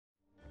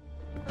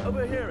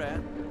Over here,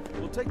 Anne.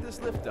 We'll take this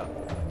lift up.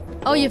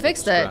 Oh, you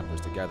fixed it.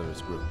 Scrappers to gather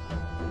his group.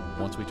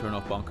 Once we turn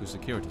off Bonku's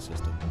security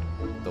system,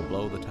 they'll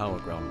blow the tower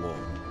ground wall.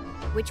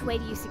 Which way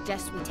do you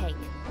suggest we take?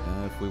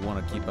 If we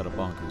want to keep out of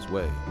Bonku's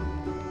way,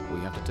 we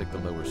have to take the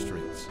lower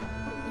streets.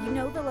 You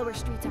know the lower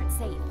streets aren't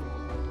safe.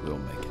 We'll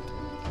make it.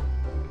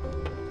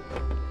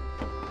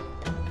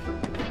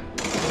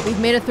 We've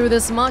made it through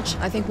this much.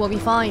 I think we'll be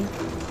fine.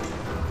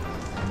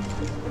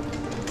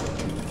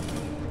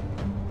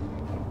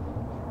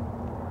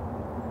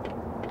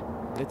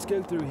 Let's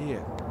go through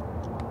here.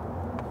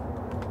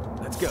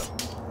 Let's go.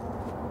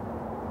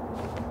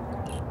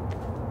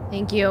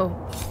 Thank you.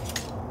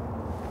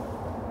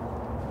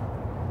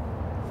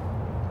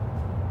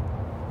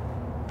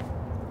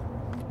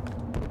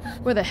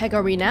 Where the heck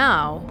are we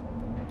now?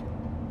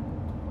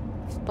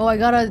 Oh, I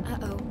gotta...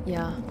 Uh-oh.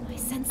 Yeah. I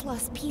sense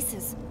lost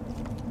pieces.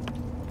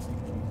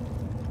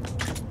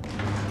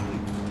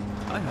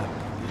 I have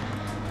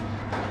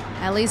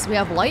it. At least we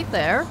have light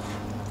there.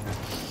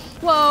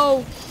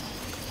 Whoa!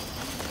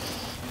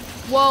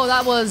 Whoa,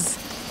 that was...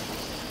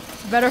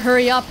 Better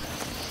hurry up,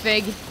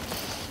 Fig. I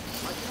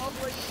can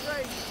operate the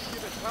train to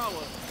give it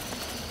power.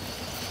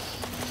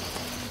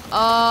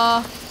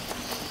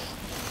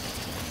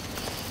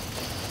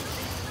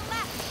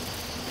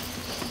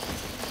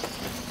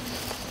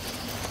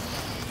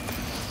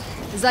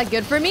 Is that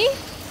good for me?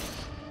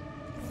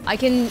 I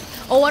can...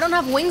 Oh, I don't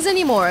have wings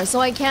anymore,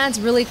 so I can't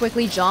really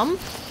quickly jump.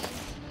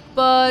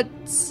 But...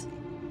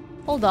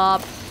 Hold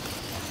up.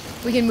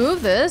 We can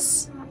move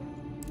this.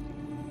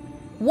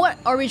 What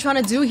are we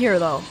trying to do here,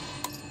 though?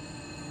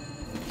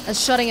 That's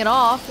shutting it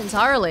off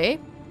entirely.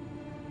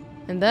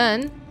 And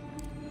then...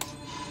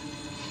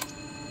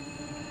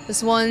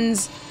 This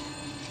one's...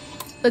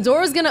 The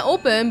door is gonna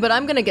open, but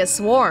I'm gonna get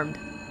swarmed.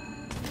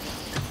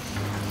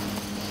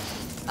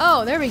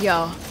 Oh, there we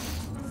go.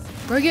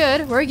 We're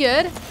good, we're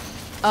good.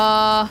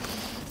 How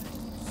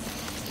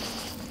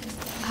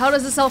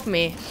does this help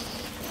me?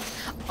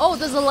 Oh,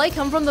 does the light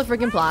come from the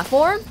freaking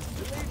platform? The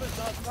lever's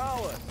not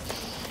powered.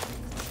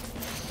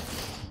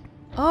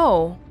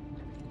 Oh.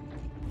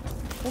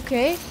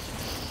 Okay.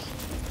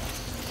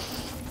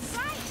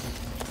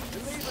 The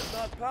lever's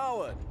not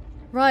powered.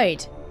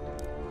 Right.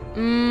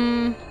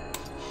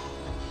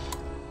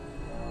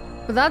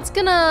 But that's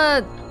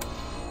gonna...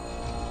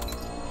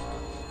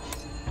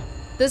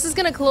 This is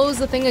gonna close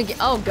the thing again.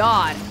 Oh,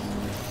 God.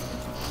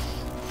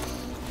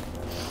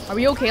 Are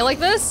we okay like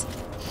this?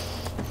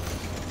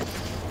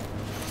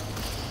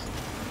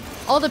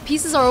 All the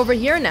pieces are over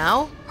here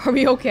now. Are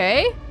we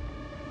okay?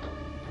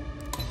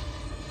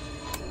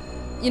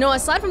 You know,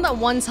 aside from that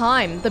one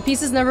time, the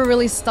pieces never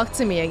really stuck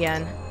to me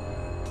again.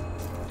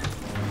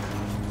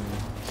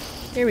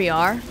 Here we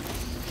are.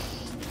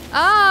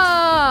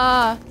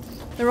 Ah!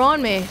 They're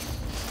on me.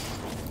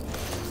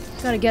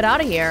 Gotta get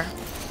out of here.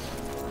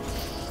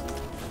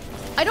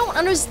 I don't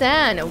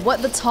understand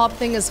what the top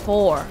thing is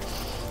for.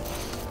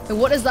 Like,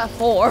 what is that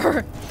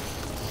for?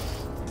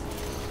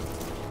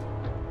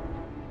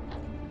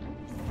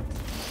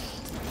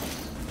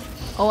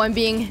 Oh, I'm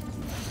being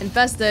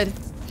infested.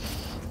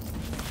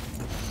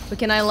 But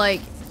can I, like...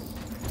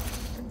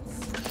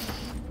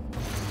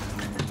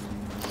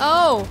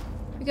 Oh!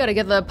 We gotta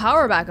get the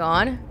power back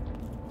on.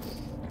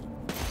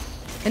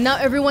 And now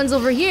everyone's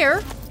over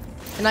here.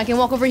 And I can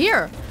walk over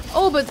here.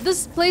 Oh, but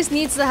this place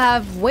needs to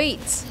have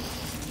weight.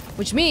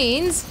 Which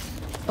means...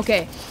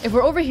 Okay, if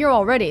we're over here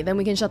already, then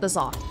we can shut this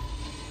off.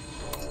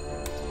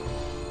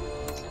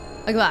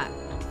 Like that.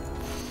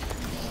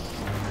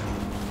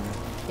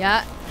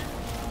 Yeah.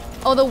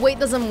 Oh, the weight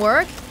doesn't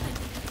work?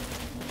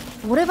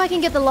 What if I can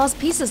get the lost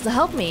pieces to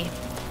help me?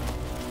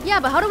 Yeah,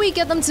 but how do we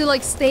get them to,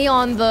 like, stay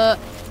on the...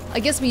 I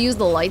guess we use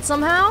the light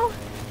somehow?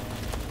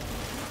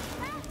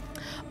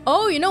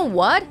 Oh, you know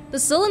what? The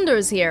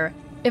cylinder's here.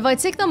 If I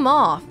take them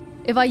off,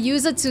 if I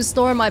use it to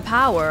store my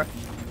power,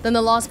 then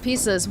the lost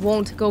pieces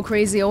won't go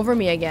crazy over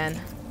me again.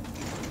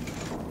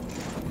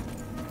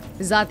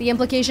 Is that the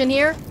implication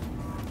here?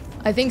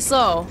 I think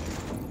so.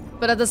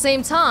 But at the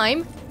same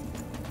time...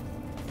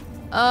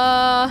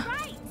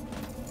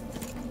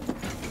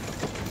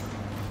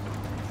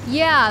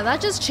 Yeah, that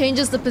just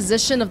changes the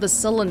position of the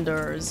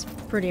cylinders,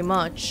 pretty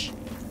much.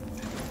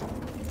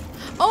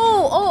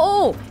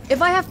 Oh!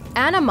 If I have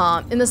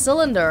anima in the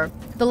cylinder,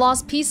 the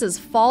lost pieces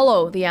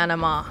follow the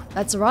anima.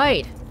 That's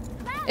right.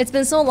 It's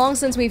been so long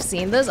since we've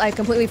seen this, I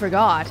completely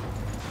forgot.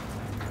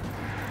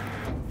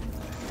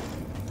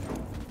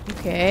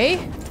 Okay.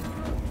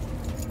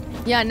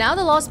 Yeah, now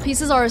the lost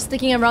pieces are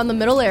sticking around the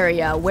middle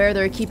area where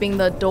they're keeping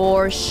the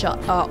door shut,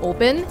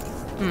 open.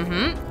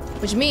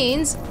 Which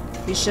means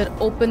we should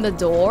open the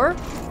door.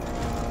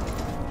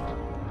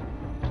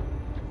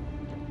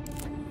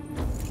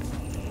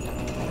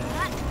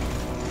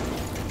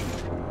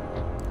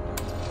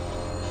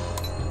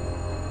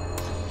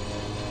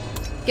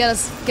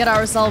 Get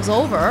ourselves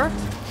over.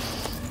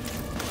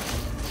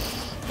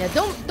 Yeah,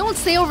 don't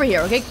stay over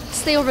here, okay?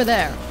 Stay over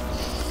there.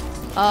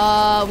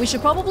 We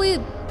should probably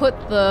put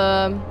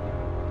the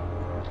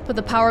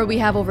power we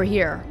have over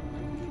here.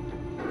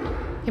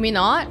 Can we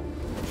not?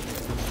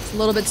 a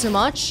little bit too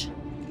much.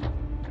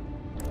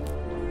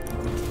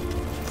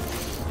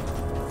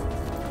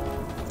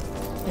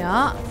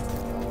 Yeah.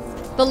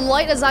 The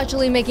light is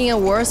actually making it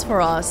worse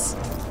for us.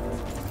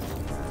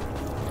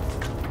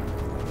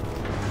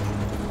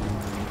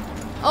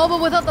 Oh,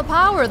 but without the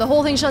power, the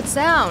whole thing shuts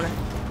down.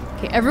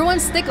 Okay, everyone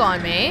stick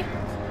on me.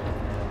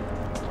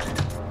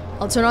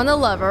 I'll turn on the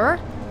lever.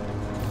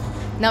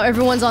 Now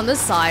everyone's on this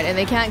side and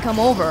they can't come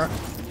over.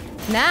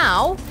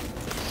 Now,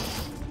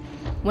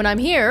 when I'm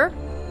here,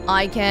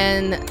 I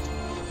can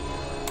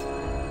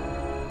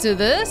do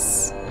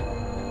this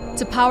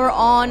to power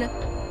on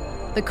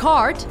the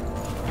cart.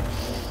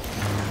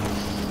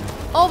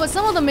 Oh, but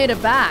some of them made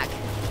it back.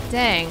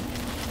 Dang.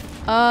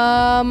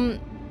 Can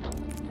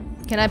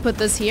I put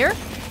this here?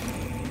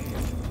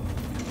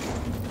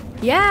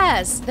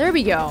 Yes, there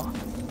we go.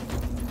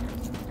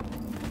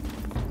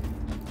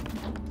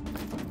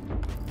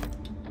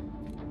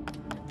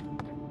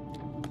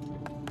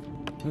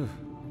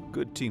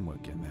 Good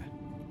teamwork in there.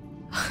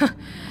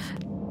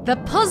 The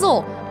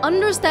puzzle!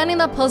 Understanding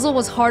that puzzle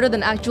was harder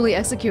than actually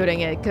executing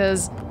it,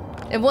 because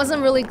it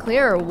wasn't really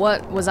clear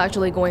what was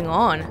actually going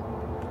on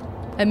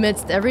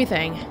amidst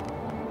everything.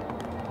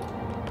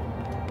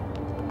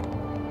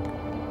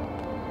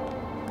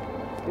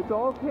 It's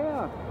all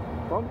chaos.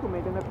 Bonku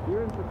made an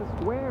appearance at the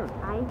square.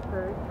 I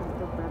heard from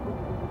the rebel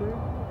leader,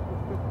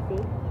 Mr.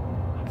 Fate,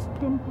 has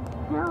been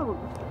killed.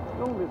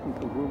 Don't listen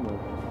to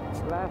rumors.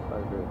 Last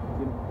I heard,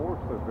 the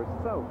enforcer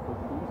herself was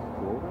seen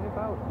strolling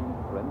about, being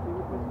friendly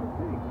with Mr.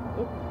 Fig.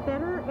 It's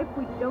better if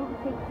we don't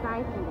take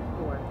sides in this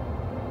war.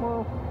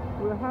 Well,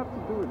 we'll have to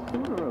do it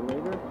sooner or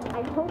later.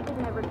 I hope it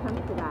never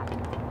comes to that.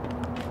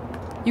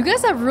 You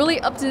guys have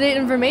really up-to-date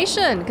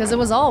information, because it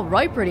was all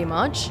right pretty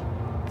much.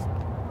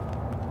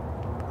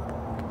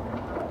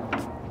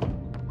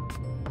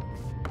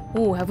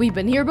 Oh, have we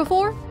been here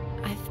before?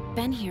 I've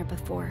been here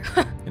before.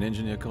 An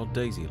engineer called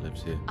Daisy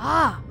lives here.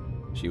 Ah!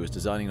 She was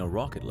designing a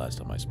rocket last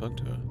time I spoke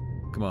to her.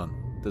 Come on,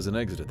 there's an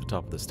exit at the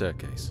top of the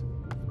staircase.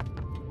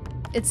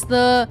 It's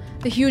the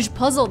huge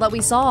puzzle that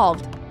we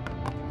solved.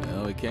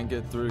 Well, we can't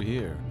get through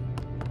here.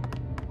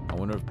 I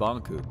wonder if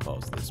Bonku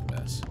caused this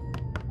mess.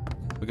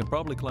 We can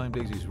probably climb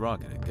Daisy's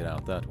rocket and get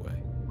out that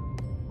way.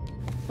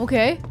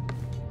 Okay.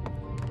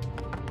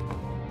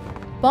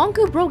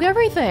 Bonku broke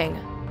everything.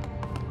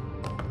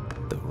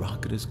 The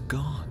rocket is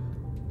gone.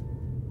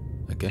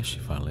 I guess she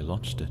finally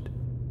launched it.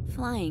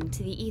 Flying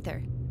to the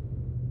ether.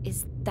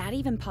 Is that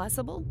even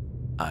possible?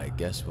 I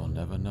guess we'll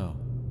never know.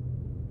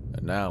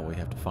 And now we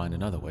have to find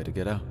another way to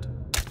get out.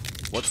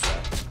 What's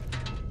that?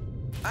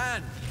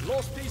 Anne!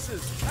 Lost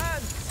pieces!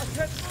 Anne! I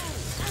can't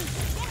move!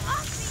 Get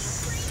off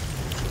me,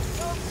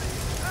 Help me!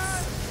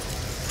 Anne!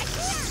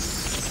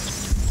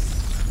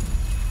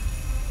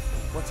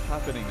 What's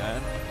happening,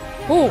 Anne?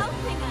 Oh.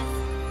 Helping us.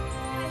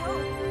 I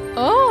hope.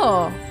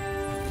 Oh.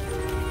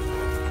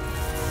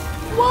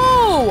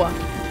 Whoa!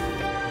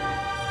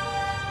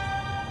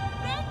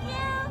 Thank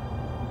you.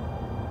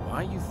 Why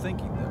are you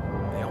thinking them?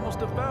 They almost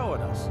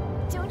devoured us.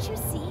 Don't you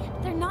see?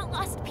 They're not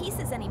lost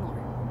pieces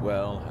anymore.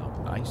 Well, how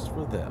nice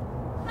for them.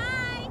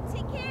 Bye.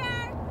 Take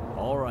care.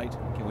 All right,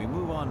 can we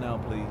move on now,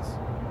 please?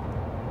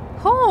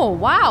 Oh,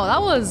 wow,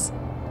 that was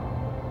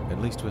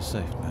At least we're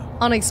safe now.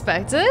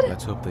 unexpected.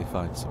 Let's hope they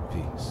find some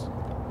peace.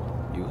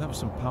 You have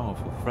some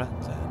powerful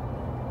friends, Anne.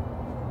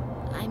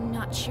 I'm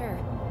not sure.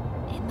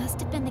 It must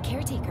have been the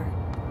caretaker.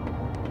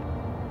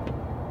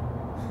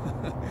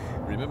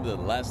 Remember the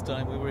last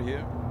time we were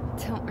here?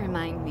 Don't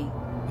remind me.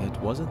 It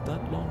wasn't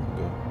that long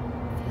ago.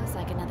 Feels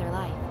like another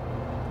life.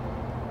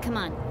 Come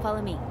on,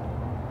 follow me.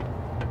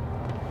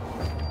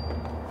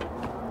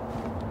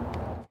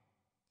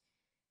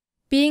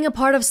 Being a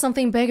part of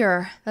something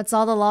bigger, that's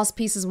all the lost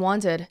pieces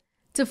wanted.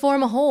 To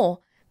form a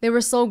whole. They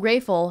were so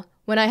grateful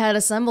when I had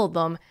assembled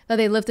them that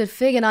they lifted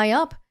Fig and I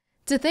up.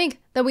 To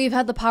think that we've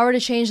had the power to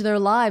change their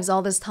lives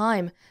all this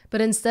time,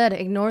 but instead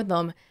ignored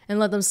them and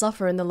let them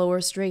suffer in the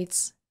lower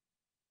streets.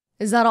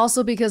 Is that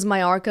also because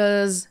my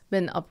Arca's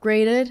been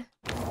upgraded?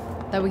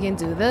 That we can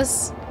do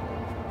this?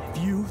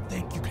 If you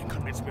think you can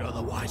convince me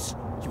otherwise,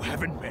 you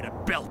haven't read a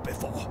belt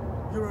before.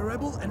 You're a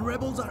rebel, and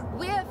rebels are...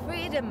 We're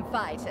freedom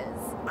fighters.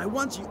 I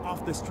want you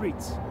off the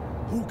streets.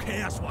 Who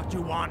cares what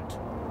you want?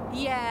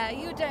 Yeah,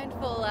 you don't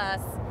fool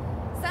us.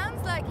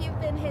 Sounds like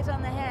you've been hit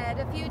on the head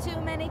a few too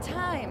many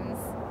times.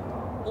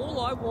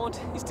 All I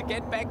want is to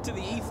get back to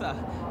the ether,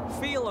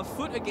 feel a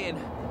foot again.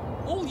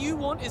 All you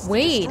want is to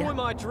Wait. destroy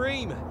my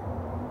dream.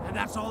 And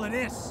that's all it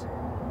is.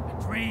 A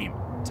dream.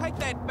 Take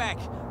that back,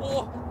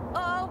 or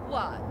Or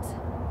what?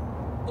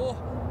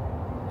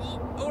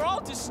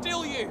 I'll just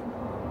steal you.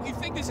 You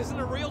think this isn't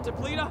a real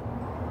depleter?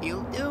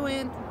 You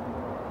doing?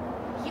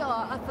 You're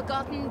a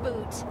forgotten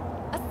boot.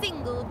 A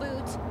single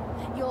boot.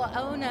 Your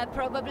owner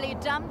probably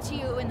dumped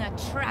you in a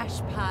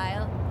trash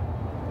pile.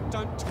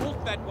 Don't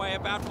talk that way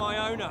about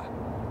my owner.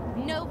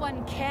 No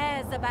one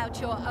cares about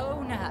your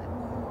owner.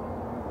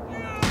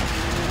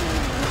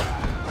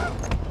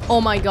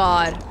 Oh my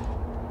god.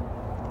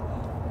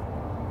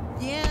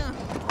 Yeah,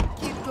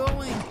 keep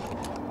going.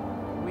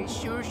 We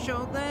sure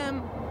showed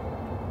them.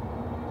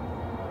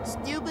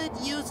 stupid,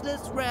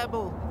 useless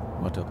rebel.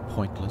 What a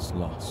pointless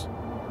loss.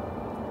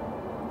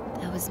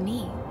 That was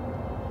me.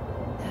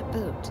 That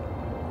boot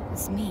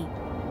was me.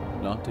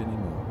 Not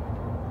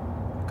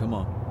anymore. Come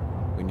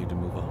on. We need to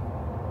move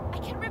on. I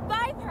can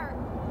revive her!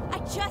 I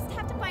just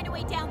have to find a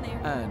way down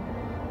there. Anne,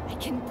 I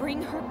can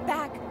bring her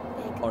back,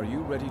 Big. are you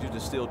ready to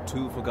distill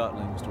 2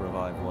 Forgotlings to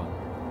revive 1?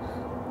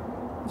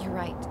 You're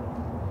right.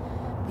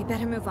 We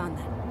better move on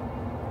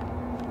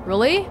then.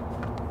 Really?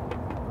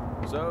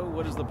 So,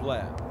 what is the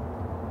plan?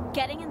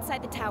 Getting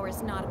inside the tower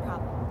is not a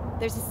problem.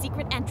 There's a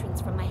secret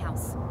entrance from my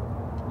house.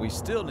 We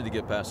still need to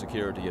get past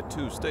security at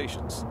 2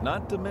 stations,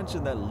 not to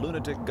mention that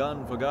lunatic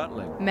gun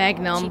Forgotling.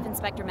 Magnum. Chief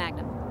Inspector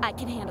Magnum. I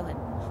can handle him.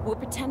 We'll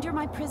pretend you're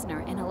my prisoner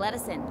and he'll let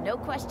us in. No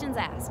questions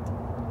asked.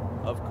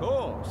 Of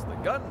course, the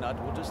gun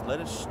nut will just let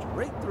us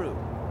straight through.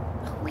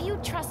 Will you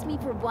trust me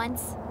for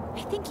once?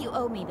 I think you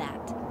owe me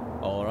that.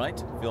 All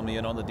right, fill me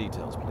in on the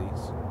details,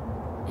 please.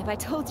 If I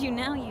told you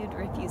now, you'd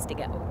refuse to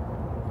go.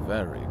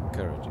 Very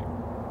encouraging.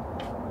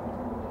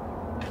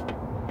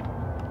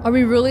 Are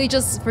we really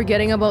just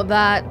forgetting about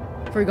that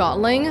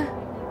Forgotling?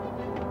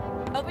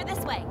 Over this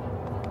way.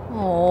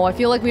 Oh, I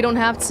feel like we don't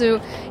have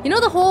to. You know,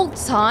 the whole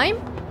time,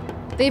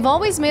 they've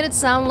always made it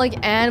sound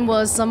like Anne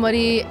is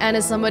somebody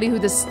who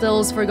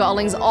distills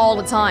Forgotlings all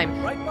the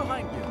time. Right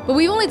behind you. But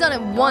we've only done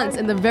it once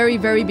in the very,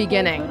 very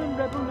beginning.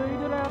 Rebel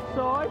leader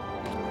outside.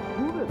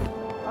 Move it.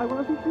 I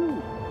want to see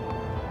you.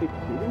 It's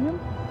killing him.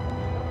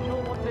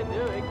 Sure what they're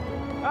doing.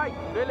 Hey,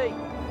 Billy,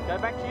 go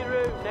back to your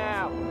room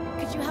now.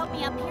 Could you help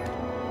me up here?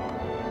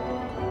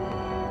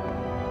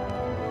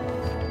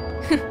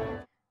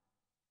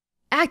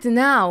 Act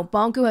now!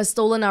 Bonku has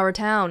stolen our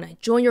town.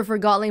 Join your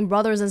Forgotling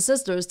brothers and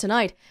sisters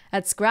tonight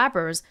at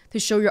Scrappers to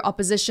show your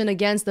opposition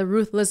against the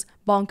ruthless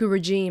Bonku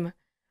regime.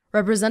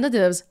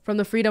 Representatives from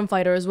the freedom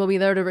fighters will be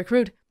there to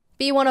recruit.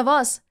 Be one of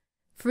us.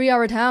 Free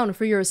our town,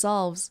 free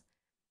yourselves.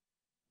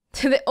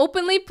 They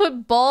openly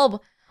put Bulb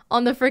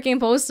on the freaking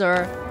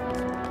poster.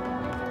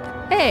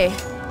 Hey,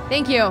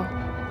 thank you.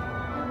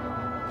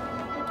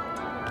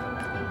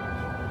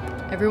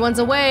 Everyone's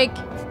awake.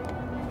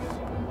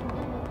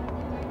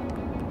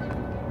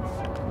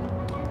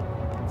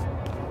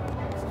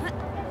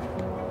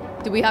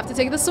 Do we have to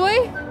take this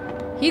way?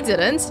 He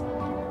didn't.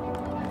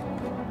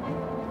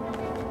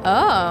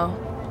 Oh.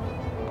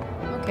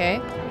 Okay.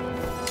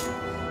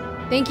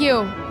 Thank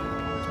you.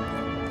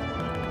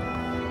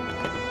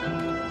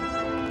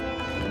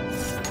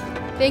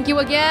 Thank you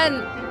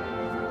again.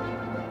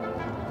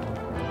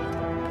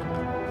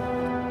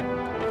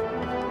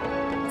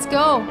 Let's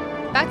go.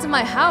 Back to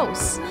my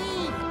house.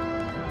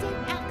 Don't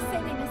act so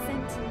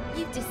innocent.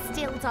 You've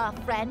distilled our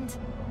friend.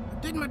 I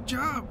did my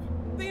job.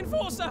 The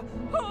Enforcer!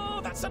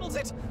 Oh, that settles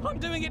it! I'm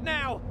doing it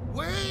now!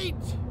 Wait!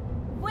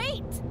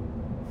 Wait!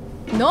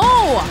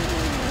 No!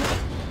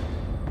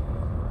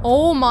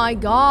 Oh my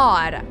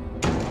god.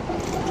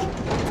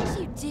 What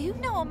did you do,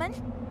 Norman?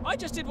 I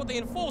just did what the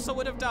Enforcer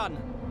would have done.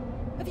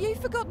 Have you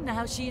forgotten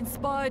how she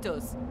inspired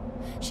us?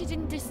 She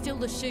didn't distill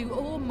the shoe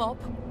or mop.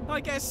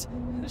 I guess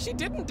she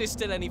didn't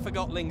distill any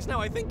Forgotlings, now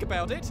I think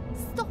about it.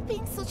 Stop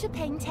being such a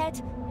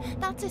painthead.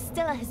 That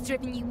distiller has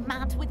driven you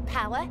mad with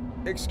power.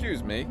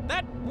 Excuse me.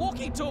 That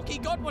walkie-talkie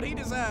got what he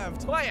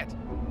deserved. Quiet!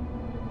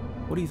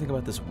 What do you think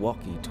about this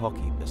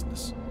walkie-talkie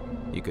business?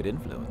 You could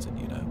influence it,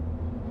 you know.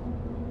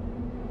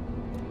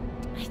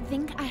 I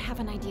think I have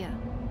an idea.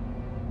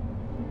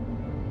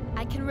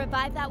 I can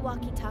revive that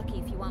walkie-talkie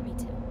if you want me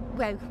to.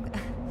 Well,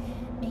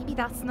 maybe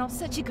that's not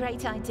such a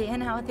great idea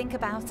now I think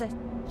about it.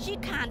 She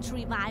can't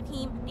revive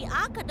him. The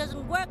Arca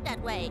doesn't work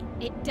that way.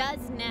 It does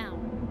now.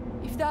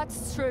 If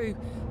that's true,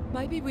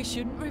 maybe we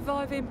shouldn't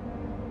revive him.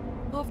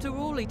 After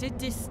all, he did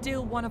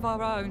distill one of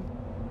our own.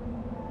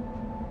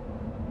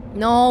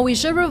 No, we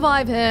should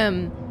revive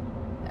him.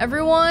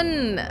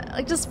 Everyone,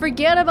 like, just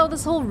forget about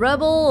this whole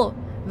rebel,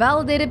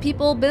 validated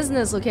people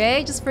business,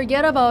 okay? Just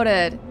forget about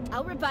it.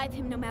 I'll revive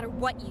him no matter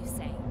what you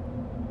say.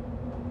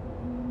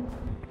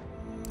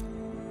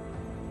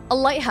 A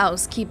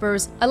lighthouse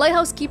keeper's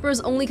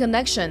only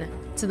connection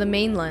to the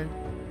mainland.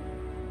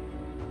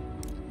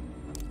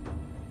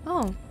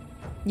 Oh,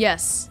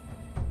 yes.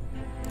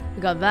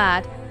 We got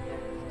that.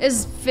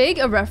 Is Fig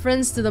a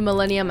reference to the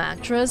Millennium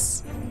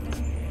Actress?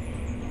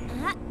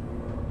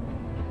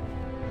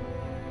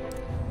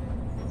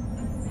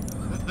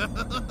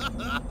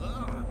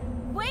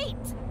 Wait!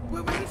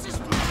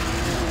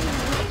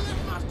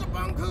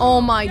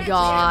 Oh my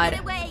god.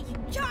 Get away!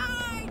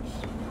 Charge!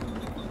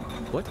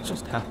 What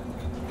just happened?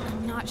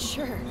 I'm not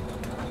sure.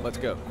 Let's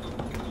go.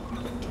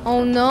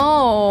 Oh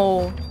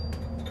no.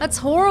 That's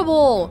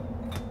horrible.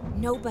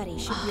 Nobody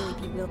should really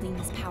be wielding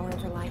this power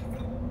over life.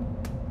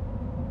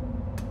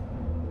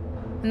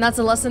 And that's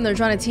a lesson they're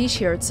trying to teach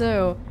here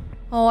too.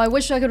 Oh, I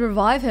wish I could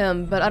revive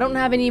him, but I don't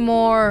have any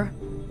more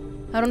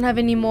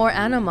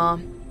anima.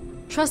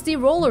 Trusty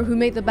Roller who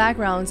made the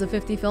backgrounds of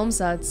 50 film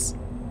sets.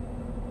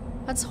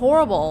 That's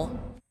horrible.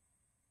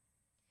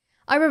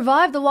 I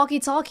revived the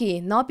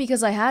walkie-talkie, not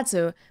because I had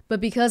to, but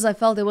because I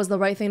felt it was the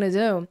right thing to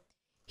do.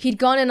 He'd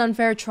gone in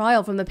unfair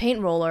trial from the paint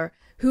roller,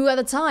 who at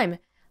the time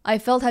I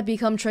felt had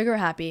become trigger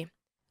happy.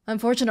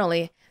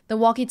 Unfortunately, the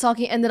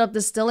walkie-talkie ended up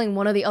distilling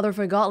one of the other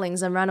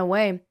Forgotlings and ran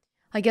away.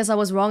 I guess I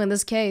was wrong in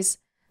this case.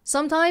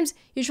 Sometimes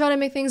you try to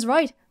make things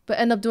right, but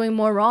end up doing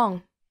more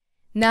wrong.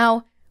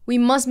 Now, we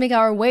must make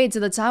our way to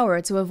the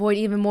tower to avoid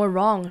even more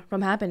wrong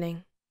from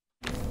happening.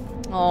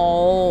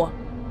 Oh.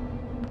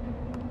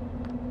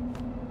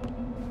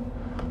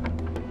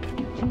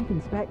 Chief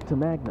Inspector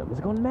Magnum has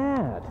gone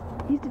mad.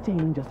 He's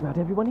detaining just about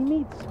everyone he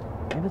meets,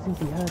 ever since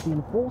he heard the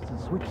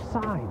enforcers switch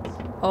sides.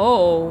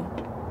 Oh.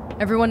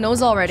 Everyone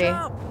knows already.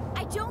 Jump!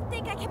 I don't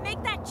think I can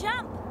make that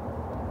jump.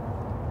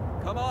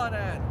 Come on,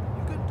 Anne.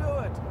 You can do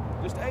it.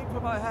 Just aim for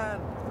my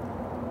hand.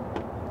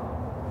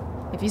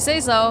 If you say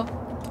so.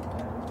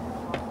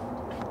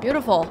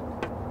 Beautiful.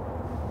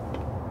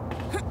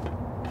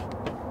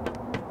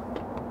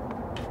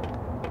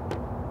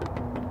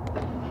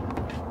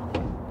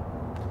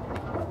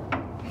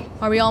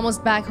 Are we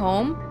almost back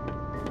home?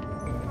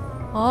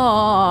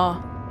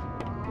 Oh.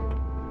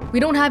 We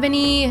don't have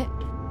any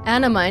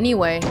anima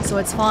anyway, so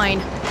it's fine.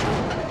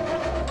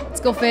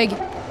 Let's go, Fig.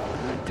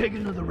 Take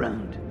another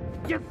round.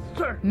 Yes,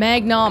 sir.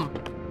 Magnum.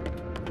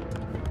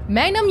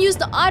 Magnum used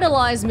to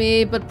idolize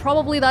me, but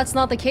probably that's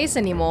not the case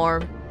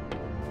anymore.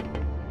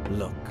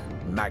 Look,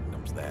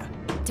 Magnum's there.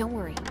 Don't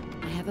worry.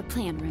 I have a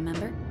plan,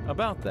 remember?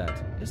 About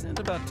that, isn't it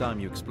about time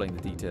you explain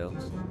the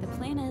details? The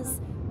plan is,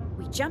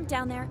 we jump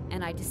down there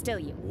and I distill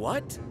you.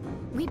 What?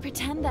 We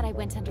pretend that I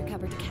went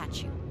undercover to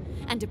catch you.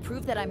 And to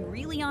prove that I'm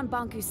really on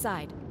Bonku's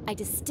side, I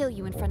distill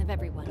you in front of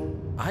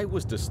everyone. I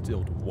was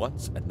distilled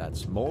once, and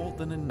that's more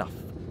than enough.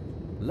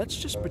 Let's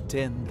just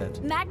pretend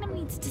that... Magnum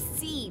needs to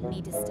see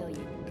me distill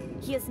you.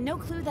 He has no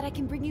clue that I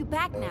can bring you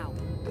back now.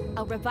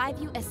 I'll revive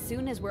you as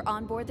soon as we're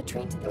on board the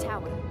train to the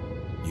tower.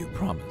 You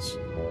promise?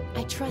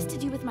 I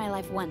trusted you with my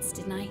life once,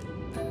 didn't I?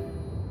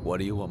 What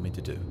do you want me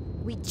to do?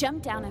 We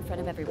jump down in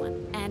front of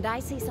everyone, and I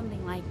say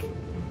something like,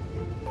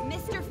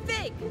 Mr.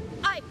 Fig,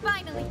 I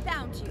finally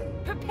found you.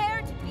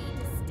 Prepare to be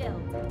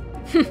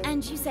distilled.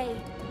 And you say,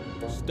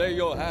 Stay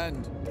your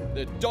hand.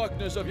 The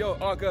darkness of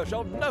your Arca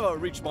shall never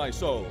reach my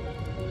soul.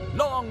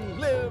 Long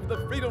live the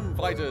freedom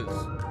fighters.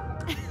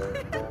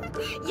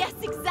 Yes,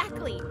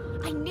 exactly.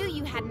 I knew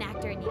you had an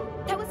actor in you.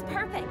 That was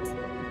perfect.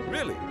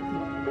 Really?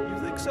 You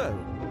think so?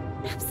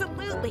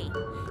 Absolutely.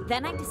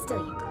 Then I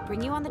distill you,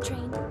 bring you on the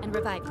train, and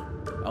revive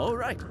you. All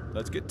right,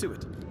 let's get to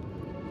it.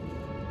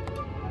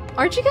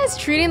 Aren't you guys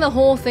treating the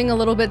whole thing a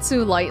little bit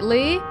too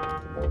lightly?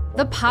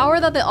 The power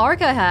that the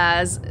Arca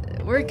has,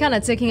 we're kind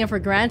of taking it for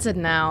granted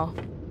now.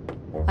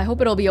 I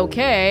hope it'll be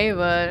okay,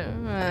 but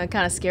it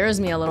kind of scares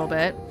me a little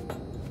bit.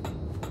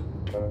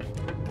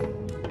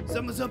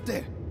 Someone's up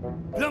there.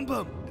 Plum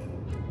bum.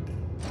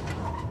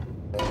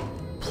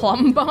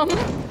 Plum bum?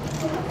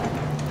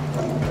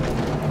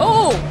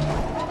 Oh!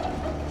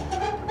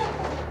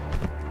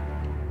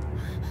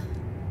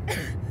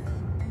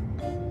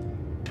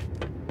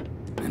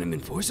 Venom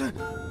Enforcer?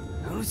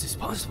 How is this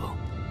possible?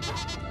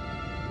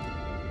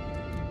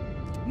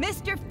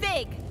 Mr.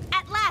 Fig,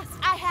 at last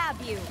I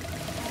have you.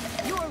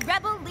 Your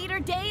rebel leader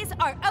days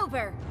are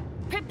over.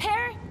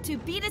 Prepare to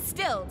be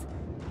distilled.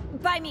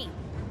 By me.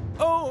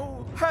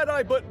 Oh, had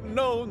I but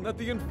known that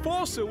the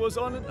Enforcer was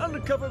on an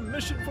undercover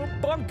mission for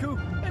Bonku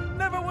and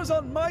never was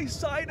on my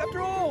side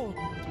after all.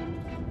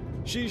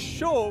 She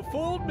sure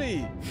fooled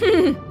me.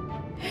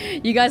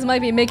 You guys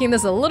might be making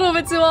this a little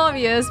bit too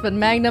obvious, but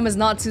Magnum is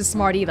not too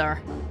smart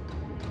either.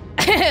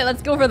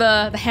 Let's go for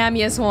the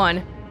hammiest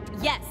one.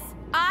 Yes,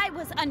 I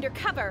was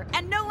undercover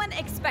and no one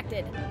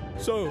expected.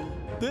 So,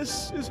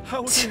 this is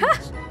how it is.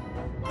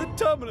 The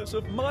terminus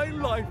of my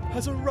life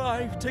has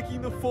arrived,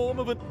 taking the form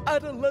of an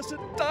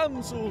adolescent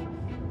damsel.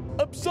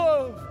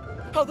 Observe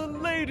how the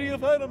Lady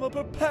of Anima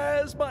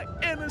prepares my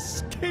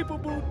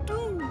inescapable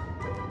doom.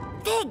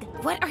 Fig,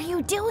 what are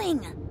you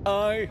doing?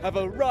 I have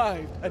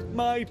arrived at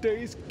my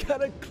day's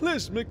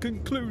cataclysmic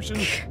conclusion.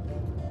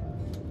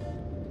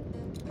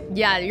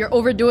 Yeah, you're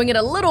overdoing it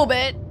a little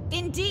bit.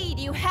 Indeed,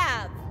 you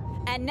have.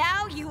 And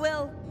now you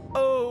will...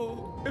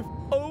 Oh, if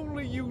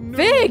only you knew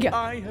Fig! what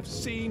I have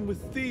seen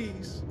with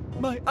these,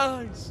 my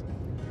eyes.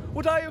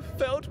 What I have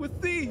felt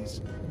with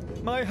these,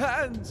 my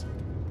hands.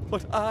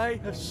 What I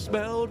have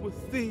smelled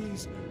with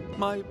these,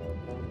 my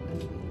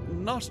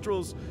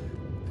nostrils.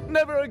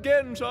 Never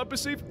again shall I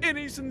perceive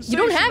any sensation. You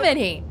don't have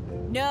any.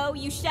 No,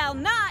 you shall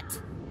not.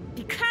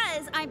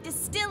 Because I'm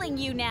distilling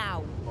you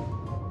now.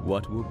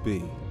 What will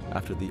be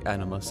after the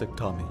anima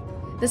sectomy?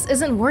 This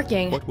isn't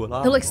working. What will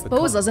I They'll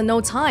expose become? us in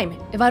no time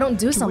if I don't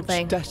do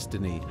something. Which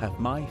destiny have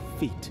my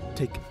feet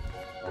taken?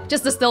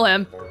 Just distill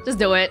him. Just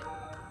do it.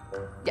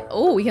 Yeah,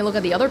 oh, we can look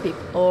at the other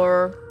people.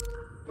 Or...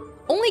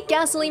 only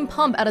gasoline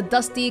pump at a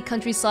dusty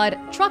countryside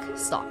truck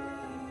stop.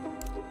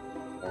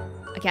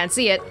 I can't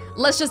see it.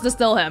 Let's just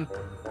distill him.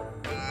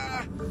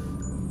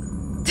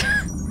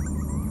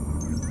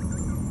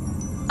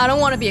 I don't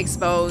want to be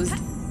exposed. I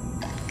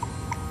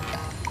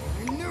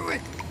knew it!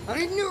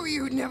 I knew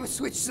you'd never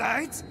switch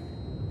sides!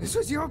 This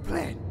was your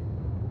plan.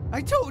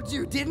 I told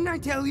you, didn't I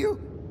tell you?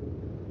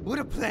 What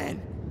a plan.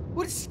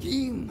 What a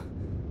scheme.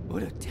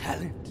 What a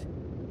talent.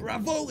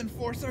 Bravo,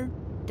 Enforcer!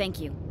 Thank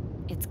you.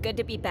 It's good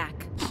to be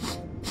back.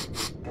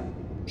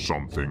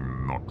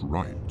 Something not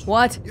right.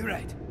 What? You're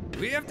right.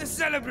 We have to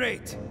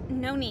celebrate!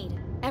 No need.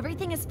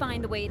 Everything is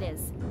fine the way it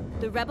is.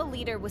 The rebel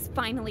leader was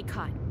finally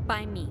caught.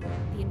 By me,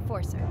 the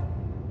Enforcer.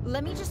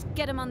 Let me just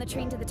get him on the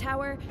train to the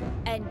tower,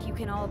 and you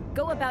can all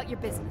go about your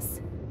business.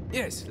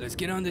 Yes, let's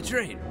get on the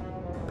train.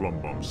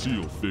 Plumbum,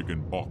 seal, fig,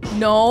 and box.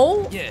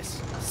 No?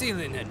 Yes, seal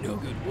in that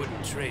no-good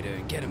wooden traitor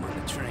and get him on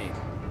the train.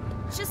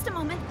 Just a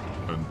moment.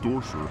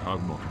 Endorser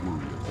have not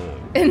worry at all.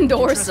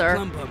 Endorser.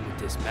 Trust Plumbum with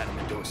this, Madam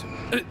Endorser.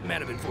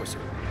 Madam Enforcer.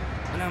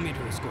 Allow me to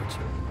escort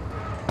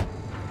you.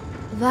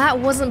 That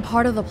wasn't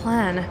part of the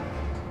plan.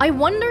 I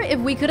wonder if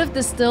we could have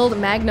distilled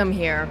Magnum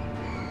here.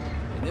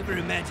 I never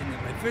imagined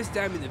that my first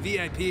time in the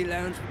VIP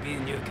lounge would be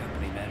in your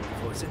company, Madam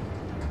Enforcer.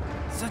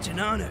 Such an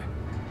honor.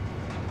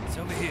 It's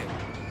over here.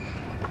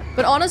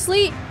 But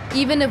honestly,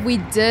 even if we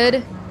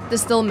did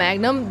distill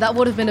Magnum, that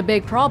would have been a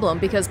big problem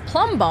because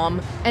Plum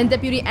Bomb and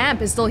Deputy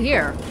Amp is still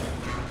here.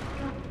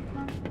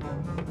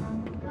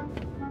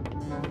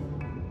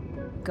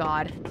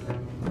 God.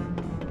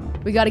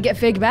 We gotta get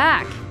Fig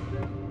back.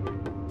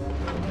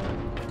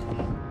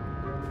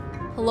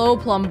 Hello,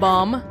 Plum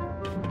Bomb.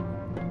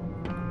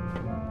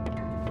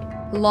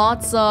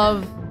 Lots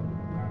of...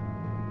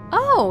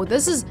 Oh,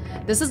 this is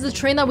the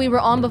train that we were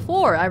on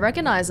before. I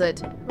recognize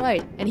it.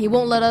 Right, and he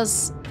won't let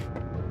us...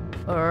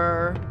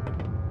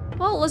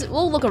 Well,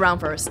 we'll look around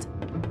first.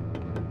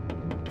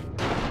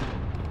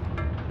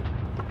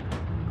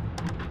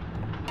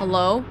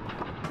 Hello?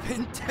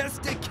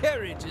 Fantastic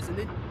carriage, isn't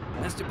it?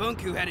 Master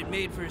Bonku had it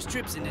made for his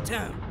trips into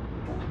town.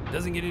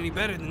 Doesn't get any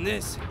better than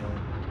this.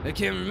 I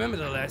can't remember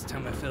the last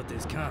time I felt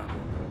this calm.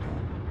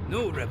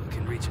 No rebel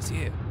can reach us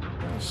here.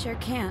 I sure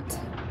can't.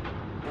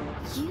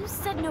 You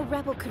said no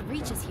rebel could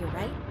reach us here,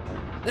 right?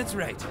 That's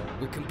right.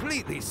 We're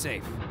completely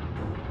safe.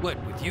 What,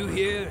 with you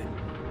here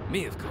and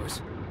me, of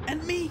course.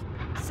 And me?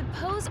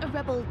 Suppose a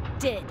rebel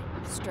did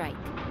strike.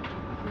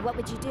 What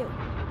would you do?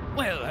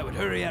 Well, I would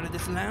hurry out of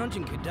this lounge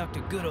and conduct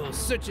a good old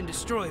search and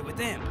destroy with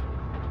Amp.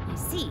 I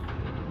see.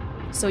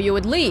 So you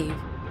would leave?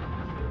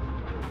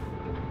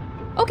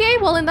 Okay,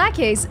 well in that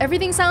case,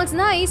 everything sounds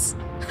nice.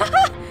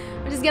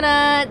 I'm just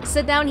gonna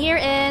sit down here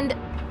and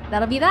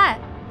that'll be that.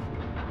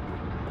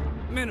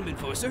 Madam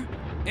Enforcer,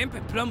 Amp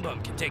and Plum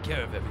Bum can take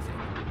care of everything.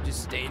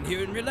 Just stay in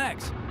here and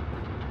relax.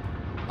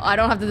 I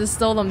don't have to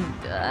distill them.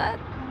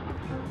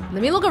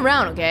 Let me look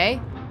around,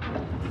 okay?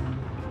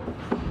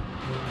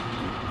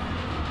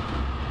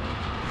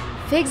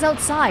 Fig's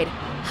outside.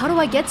 How do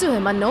I get to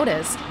him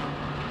unnoticed?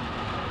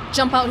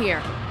 Jump out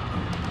here.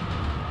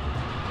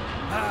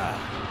 Ah,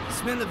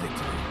 smell of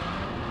victory.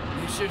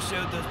 You sure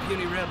showed those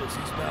puny rebels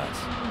who's boss.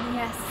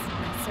 Yes,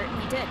 I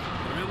certainly did.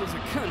 The rebels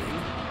are cunning, I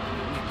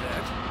admit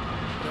that.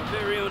 But our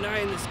very own eye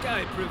in the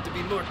sky proved to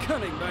be more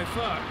cunning by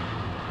far.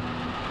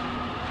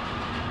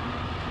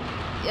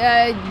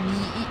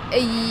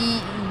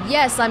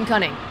 Yes, I'm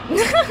cunning.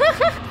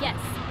 Yes,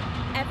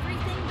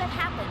 everything that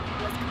happened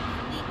was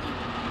completely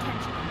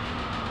intentional.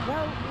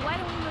 Well, why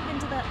don't we move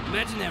into the...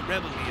 Imagine that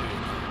rebel leader,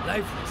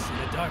 lifeless in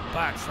a dark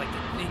box like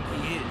the thing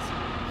he is.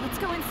 Let's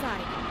go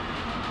inside.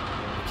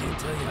 I can't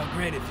tell you how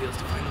great it feels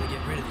to finally get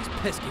rid of these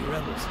pesky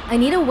rebels. I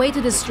need a way to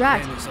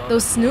distract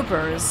those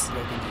snoopers.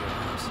 Broke into your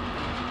house.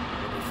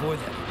 But before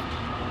that,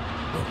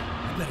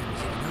 I bet it was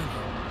even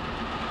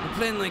earlier. A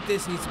plan like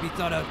this needs to be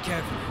thought out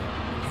carefully.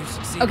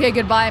 Okay,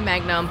 goodbye,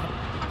 Magnum.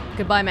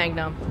 Goodbye,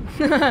 Magnum.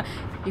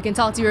 You can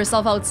talk to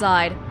yourself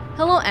outside.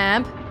 Hello,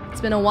 Amp.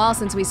 It's been a while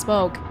since we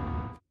spoke.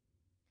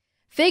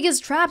 Fig is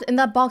trapped in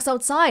that box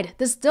outside.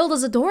 This still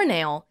is a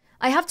doornail.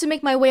 I have to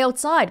make my way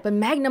outside, but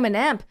Magnum and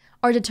Amp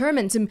are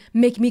determined to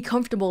make me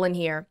comfortable in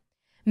here.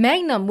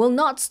 Magnum will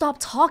not stop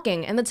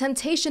talking, and the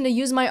temptation to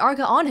use my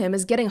Arca on him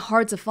is getting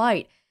hard to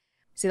fight.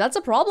 See, that's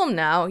a problem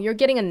now. You're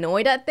getting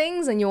annoyed at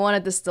things and you want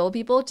to distill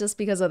people just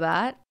because of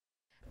that?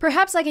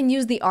 Perhaps I can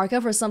use the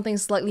Arca for something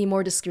slightly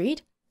more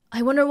discreet?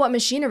 I wonder what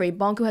machinery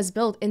Bonku has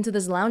built into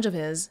this lounge of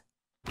his.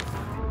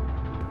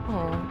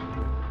 Oh.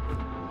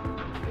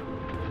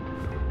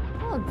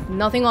 Well,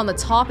 nothing on the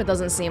top, it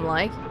doesn't seem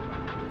like.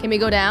 Can we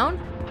go down?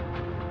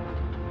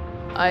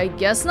 I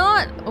guess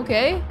not.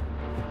 Okay.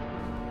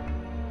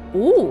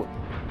 Ooh.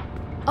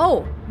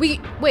 Oh,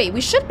 wait, we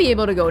should be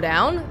able to go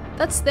down.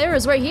 That stair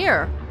is right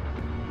here.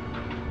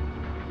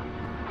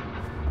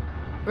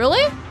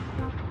 Really?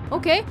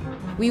 Okay.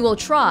 We will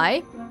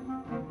try.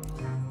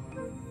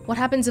 What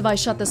happens if I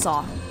shut this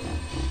off?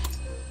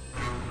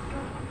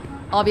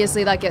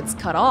 Obviously that gets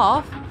cut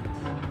off.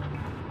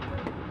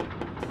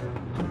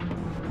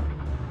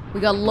 We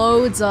got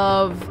loads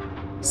of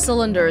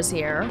cylinders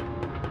here.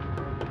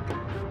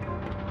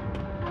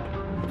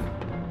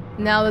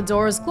 Now the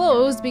door is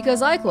closed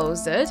because I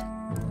closed it.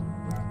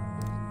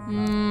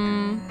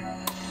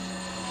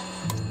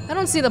 I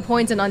don't see the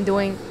point in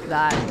undoing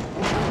that.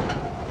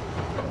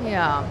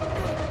 Yeah.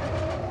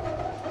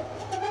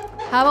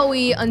 How about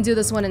we undo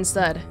this one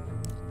instead?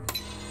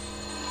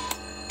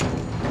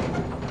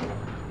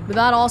 But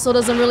that also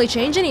doesn't really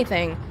change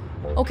anything.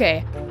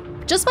 Okay.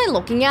 Just by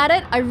looking at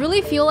it, I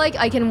really feel like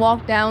I can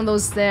walk down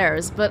those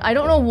stairs, but I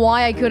don't know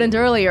why I couldn't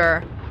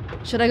earlier.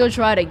 Should I go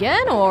try it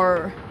again,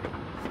 or...?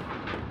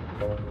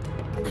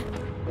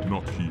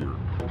 Not here.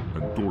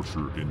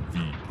 Endorser in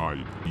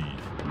VIP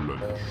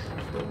lunch.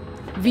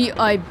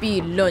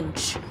 VIP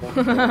lunch.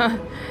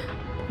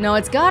 No,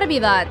 it's gotta be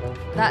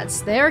that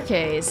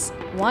staircase.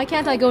 Why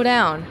can't I go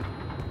down?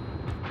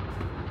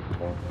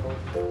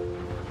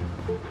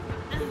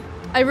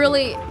 I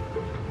really...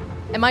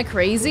 Am I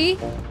crazy?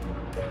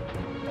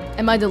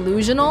 Am I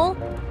delusional?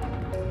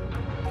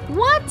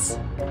 What?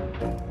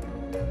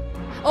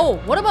 Oh,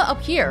 what about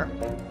up here?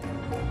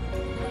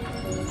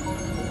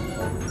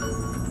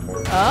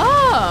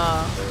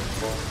 Ah!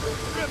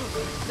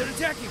 Rebels! They're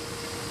attacking!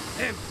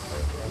 Em,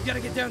 we gotta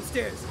get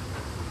downstairs.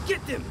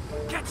 Get them!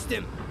 Catch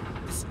them!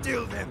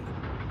 Distill them!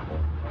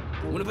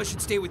 One of us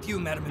should stay with you,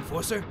 Madam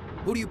Enforcer.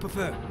 Who do you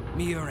prefer,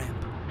 me or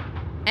Amp?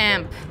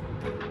 Amp.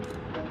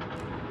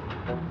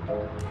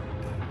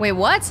 Wait,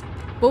 what?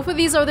 Both of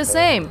these are the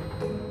same.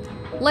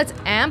 Let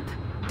Amp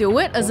do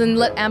it, as in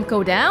let Amp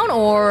go down,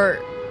 or...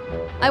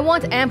 I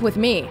want Amp with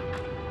me.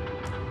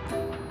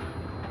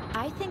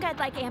 I think I'd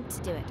like Amp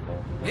to do it.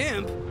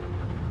 Amp?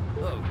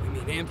 Oh, you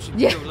mean Amp should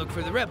Yeah. go look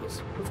for the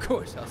rebels? Of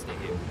course, I'll stay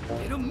here.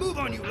 Hey, don't move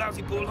on, you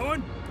lousy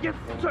bullhorn! Yes,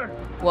 sir.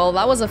 Well,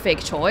 that was a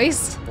fake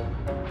choice.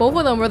 Both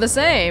of them were the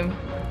same.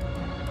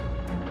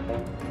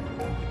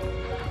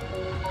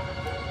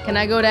 Can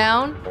I go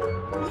down?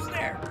 Who's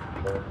there?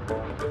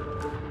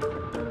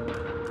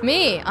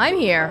 Me, I'm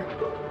here.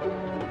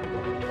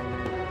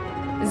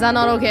 Is that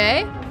not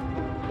okay?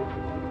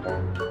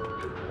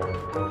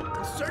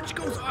 The search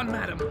goes on,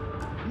 madam.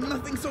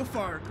 Nothing so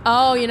far.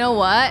 Oh, you know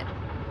what?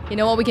 You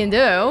know what we can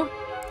do?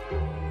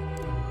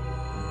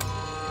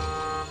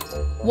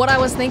 What I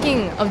was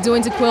thinking of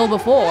doing to Quill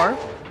before.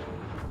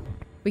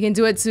 We can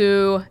do it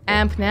to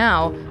Amp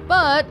now.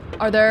 But,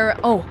 are there...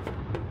 Oh.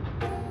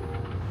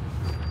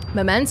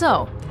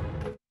 Memento.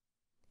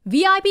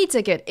 VIP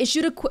ticket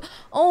issued a Quill...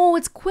 Oh,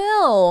 it's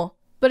Quill!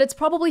 But it's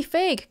probably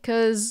fake,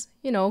 because,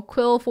 you know,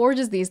 Quill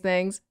forges these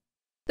things.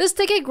 This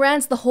ticket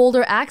grants the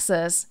holder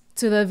access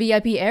to the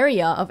VIP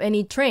area of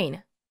any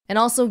train, and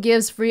also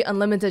gives free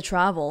unlimited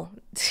travel.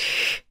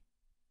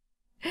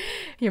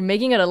 You're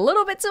making it a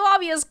little bit too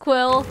obvious,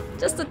 Quill.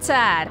 Just a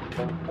tad.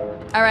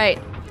 Alright.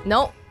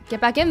 Nope.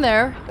 Get back in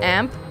there,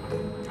 Amp.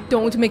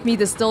 Don't make me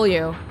distill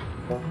you.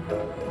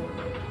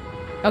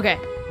 Okay.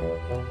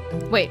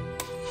 Wait.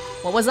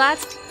 What was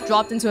that?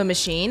 Dropped into a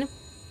machine?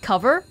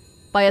 Cover?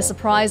 By a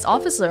surprised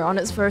officer on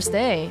its first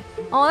day.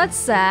 Oh, that's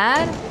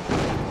sad.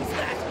 What's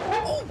that?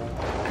 Oh!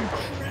 I'm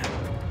trapped.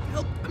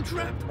 Help! I'm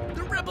trapped.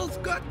 The rebels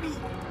got me.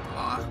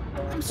 Ah,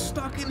 I'm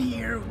stuck in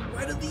here.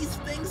 Why do these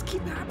things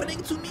keep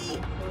happening to me?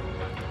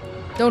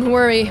 Don't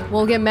worry,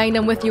 we'll get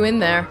Magnum with you in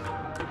there.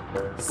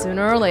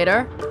 Sooner or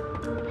later.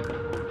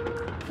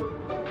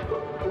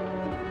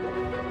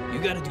 You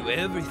gotta do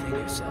everything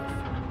yourself.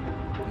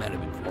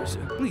 Madam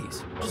Enforcer,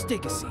 please, just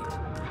take a seat.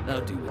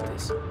 I'll deal with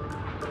this.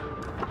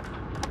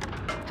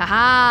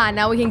 Haha,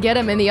 now we can get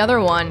him in the other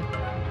one.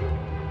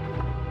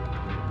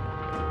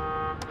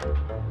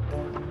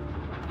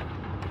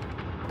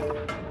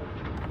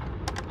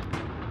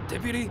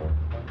 Deputy?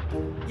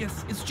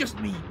 Yes, it's just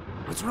me.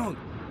 What's wrong?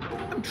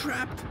 I'm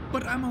trapped,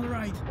 but I'm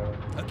alright.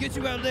 I'll get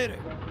you out later.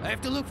 I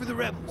have to look for the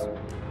rebels.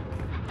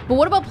 But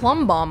what about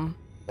Plum Bum?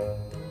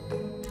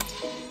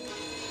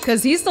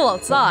 Cause he's still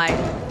outside.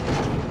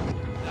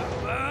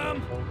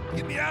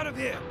 Get me out of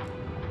here!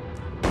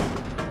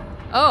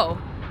 Oh.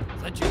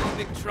 Is that you,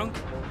 big trunk?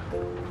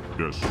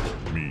 Yes,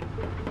 me.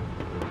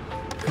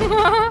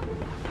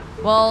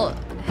 Well,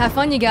 have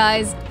fun, you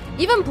guys.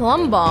 Even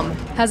Plum Bum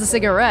has a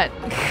cigarette.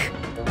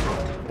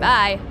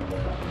 Bye.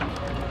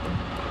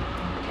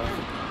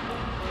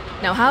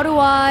 Now, how do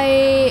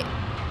I...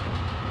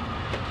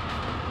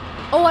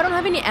 Oh, I don't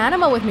have any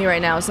anima with me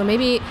right now, so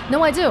maybe...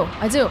 No, I do.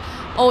 I do.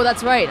 Oh,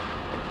 that's right.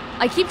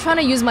 I keep trying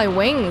to use my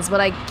wings, but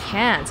I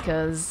can't,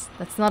 because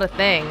that's not a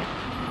thing.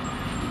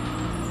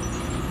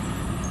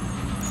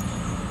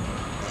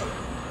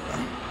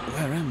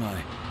 Where am I?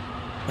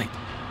 Wait.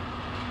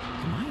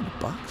 Am I in a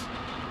box?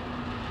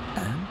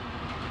 Anne?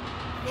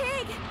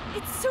 Pig!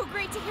 It's so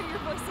great to hear your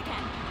voice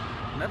again.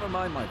 Never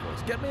mind my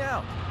voice. Get me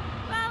out.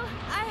 Well,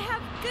 I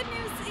have good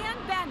news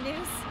and bad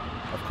news.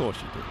 Of course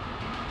you do.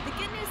 The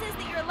good news is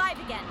that you're alive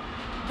again.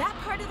 That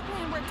part of the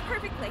plan worked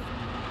perfectly.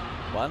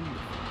 Wonderful.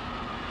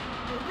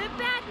 The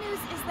bad news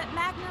is that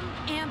Magnum,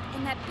 Amp,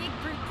 and that big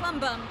brute Plum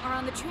Bum are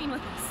on the train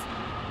with us.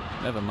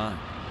 Never mind.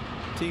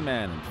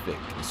 T-Man and Fig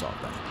can solve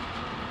that.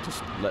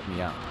 Just let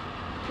me out.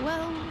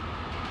 Well...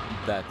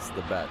 That's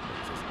the bad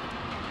news, isn't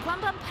it?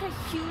 Plum Bum put a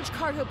huge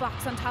cargo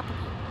box on top of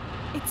you.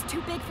 It's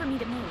too big for me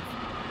to move.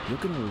 You're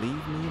gonna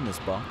leave me in this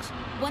box?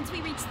 Once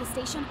we reach the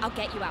station, I'll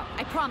get you out.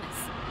 I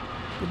promise.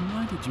 Then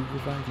why did you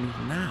revive me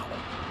now?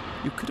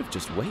 You could have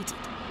just waited.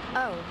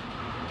 Oh.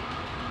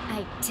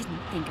 I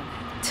didn't think of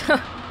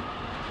that.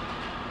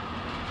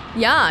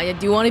 Yeah,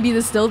 do you want to be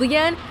distilled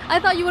again? I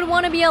thought you would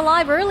want to be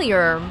alive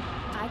earlier.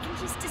 I can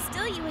just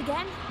distill you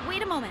again.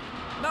 Wait a moment.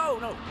 No,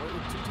 2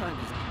 times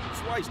is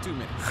twice too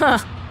many.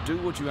 Do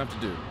what you have to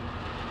do.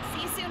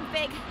 See you soon,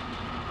 Big.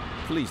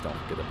 Please don't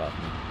forget about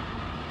me.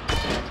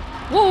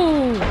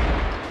 Whoa!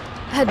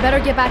 I had better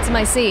get back to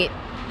my seat.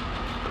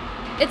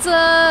 It's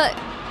a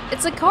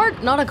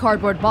not a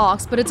cardboard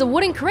box, but it's a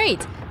wooden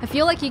crate. I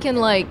feel like you can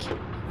like,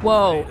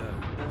 whoa.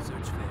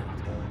 Search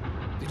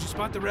failed. Did you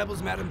spot the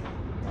rebels, madam?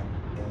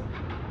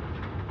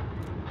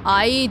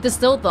 I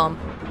distilled them.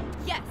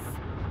 Yes,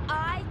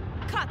 I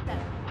caught them.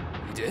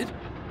 You did?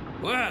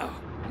 Wow.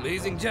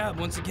 Amazing job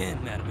once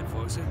again, Madam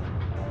Enforcer.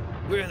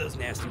 Where are those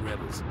nasty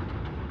rebels?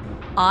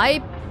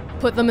 I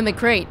put them in the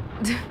crate.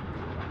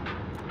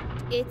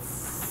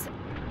 It's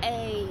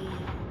a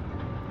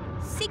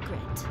secret.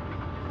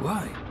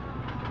 Why?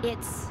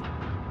 It's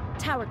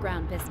tower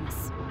ground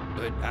business.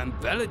 But I'm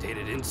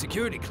validated and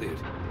security cleared.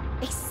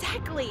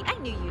 Exactly. I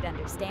knew you'd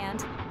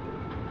understand.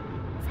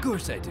 Of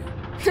course I do.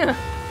 Here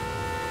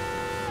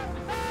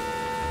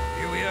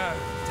we are,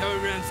 Tower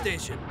Ground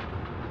Station.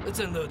 Let's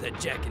unload that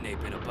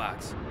jackanape in a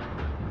box.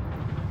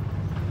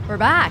 We're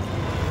back.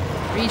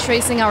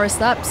 Retracing our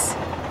steps.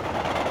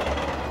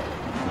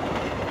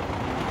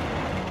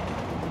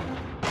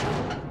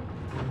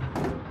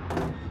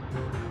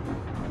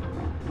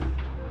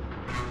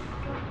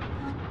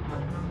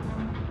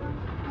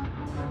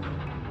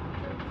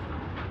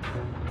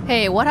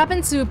 Hey, what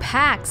happened to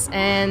Pax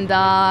and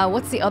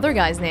what's the other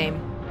guy's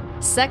name?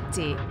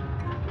 Secti.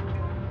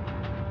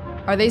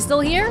 Are they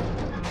still here?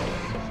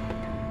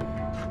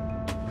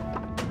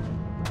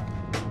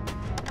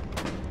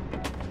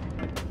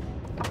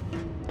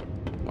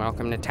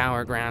 Welcome to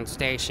Tower Ground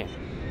Station.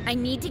 I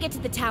need to get to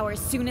the tower as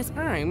soon as...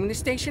 I'm the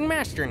station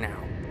master now,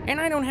 and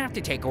I don't have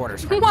to take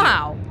orders from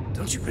Wow! You.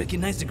 Don't you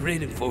recognize the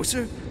Great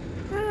Enforcer?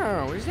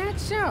 Oh, is that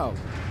so?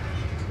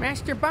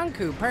 Master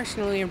Bonku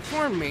personally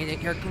informed me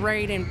that your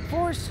Great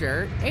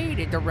Enforcer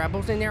aided the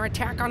rebels in their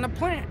attack on the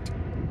plant.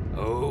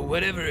 Oh,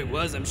 whatever it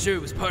was, I'm sure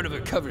it was part of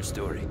her cover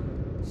story.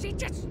 She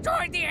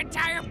destroyed the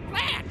entire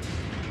plant!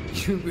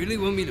 You really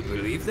want me to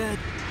believe that?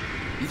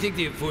 You think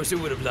the Enforcer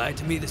would have lied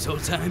to me this whole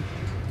time?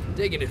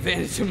 Taking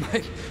advantage of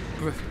my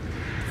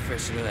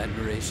professional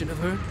admiration of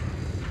her?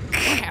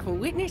 I have a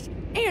witness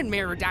and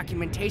mirror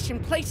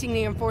documentation placing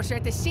the Enforcer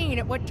at the scene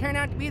at what turned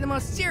out to be the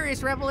most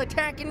serious rebel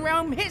attack in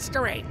realm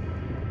history.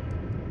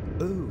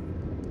 Oh.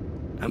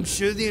 I'm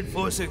sure the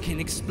Enforcer can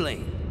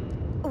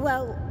explain.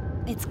 Well,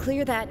 it's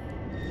clear that...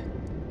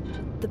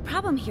 the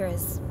problem here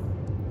is...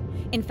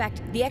 in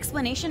fact, the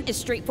explanation is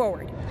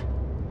straightforward.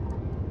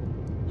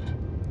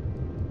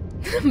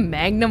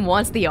 Magnum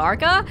wants the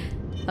Arca?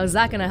 How's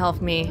that gonna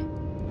help me?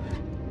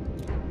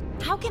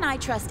 How can I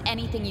trust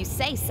anything you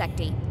say,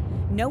 Secti?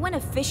 No one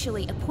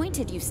officially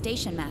appointed you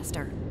station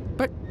master.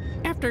 But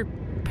after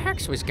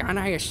Pax was gone,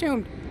 I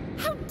assumed...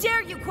 How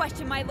dare you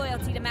question my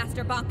loyalty to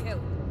Master Bonku?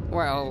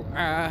 Well,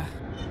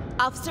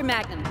 Officer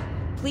Magnum,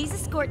 please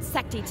escort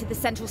Secti to the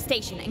central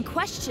station and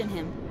question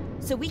him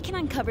so we can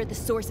uncover the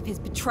source of his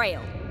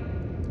betrayal.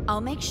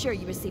 I'll make sure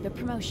you receive a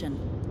promotion.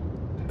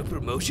 A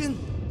promotion?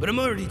 But I'm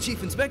already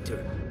Chief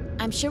Inspector.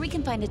 I'm sure we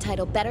can find a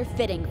title better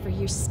fitting for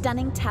your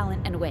stunning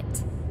talent and wit.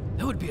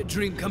 That would be a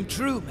dream come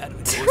true, Madam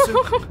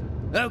Enforcer.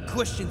 I'll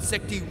question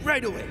Secti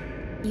right away.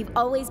 You've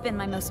always been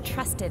my most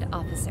trusted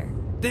officer.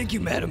 Thank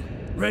you, Madam.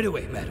 Right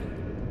away,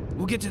 Madam.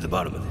 We'll get to the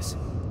bottom of this.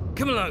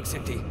 Come along,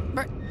 Secti.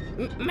 But,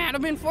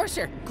 Madam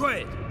Enforcer.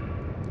 Quiet.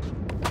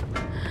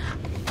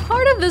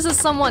 Part of this is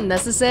somewhat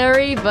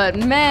necessary, but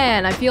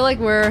man, I feel like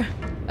we're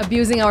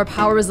abusing our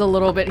powers a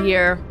little bit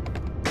here.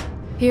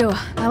 Phew,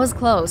 that was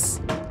close.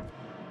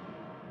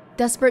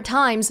 Desperate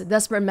times,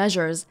 desperate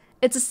measures.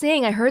 It's a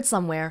saying I heard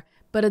somewhere,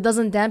 but it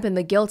doesn't dampen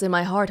the guilt in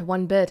my heart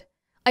one bit.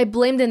 I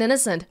blamed an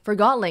innocent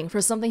Forgotling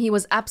for something he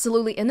was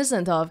absolutely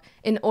innocent of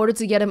in order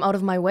to get him out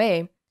of my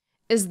way.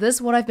 Is this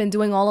what I've been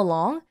doing all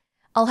along?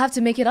 I'll have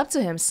to make it up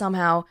to him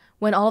somehow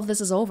when all of this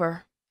is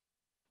over.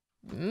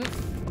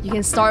 You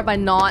can start by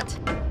not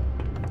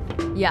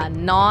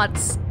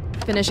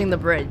finishing the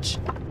bridge.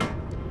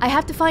 I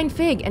have to find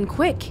Fig, and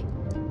quick.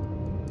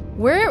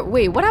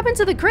 Wait, what happened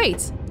to the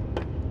crate?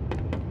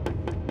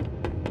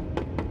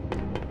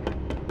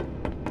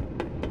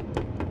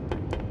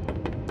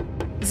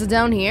 Is it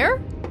down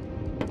here?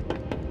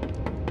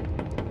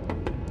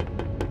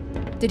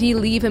 Did he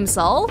leave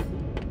himself?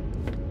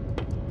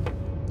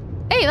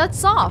 Hey,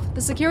 that's off.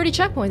 The security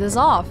checkpoint is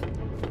off.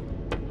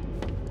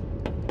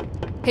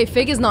 Hey,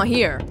 Fig is not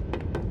here.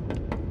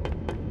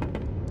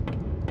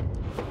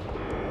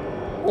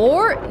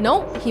 Or,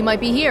 no, he might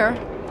be here.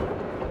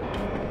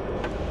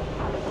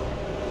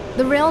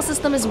 The rail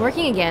system is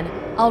working again.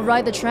 I'll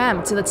ride the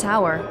tram to the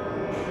tower.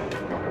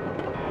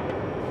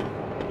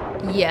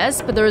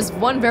 Yes, but there's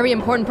one very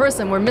important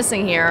person we're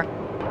missing here.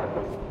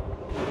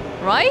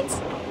 Right?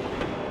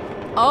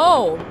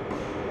 Oh.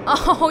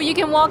 Oh, you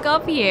can walk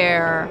up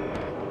here.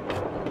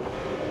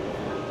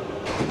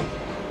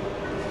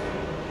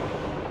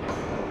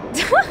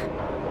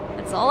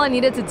 That's all I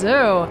needed to do.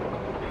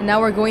 And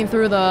now we're going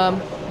through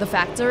the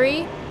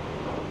factory.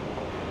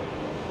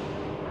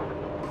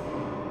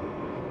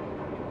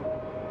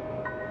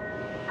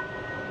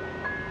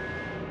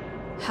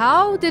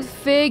 How did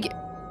Fig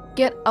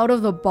get out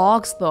of the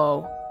box,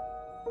 though?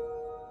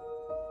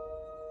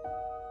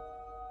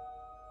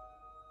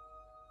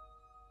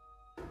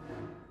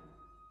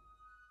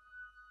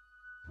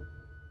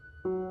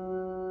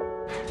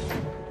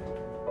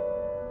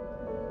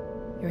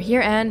 You're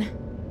here, Anne.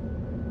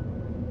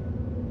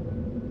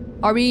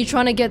 Are we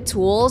trying to get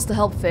tools to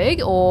help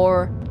Fig,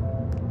 or...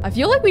 I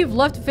feel like we've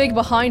left Fig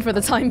behind for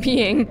the time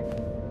being.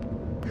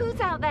 Who's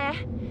out there?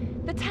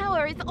 The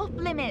tower is off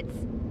limits.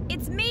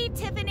 It's me,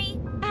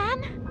 Tiffany.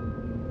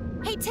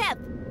 Anne? Hey, Tiff.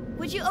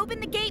 Would you open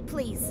the gate,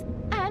 please?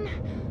 Anne,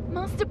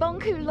 Master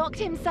Bonku locked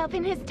himself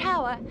in his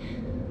tower.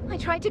 I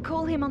tried to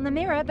call him on the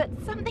mirror, but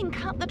something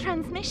cut the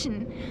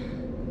transmission.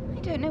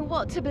 I don't know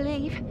what to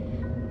believe.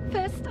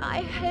 First,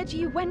 I heard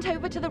you went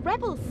over to the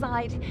rebels'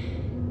 side.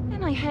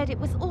 Then I heard it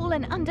was all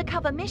an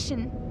undercover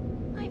mission.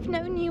 I've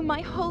known you my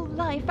whole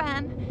life,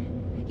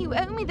 Anne. You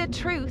owe me the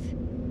truth.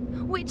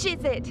 Which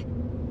is it?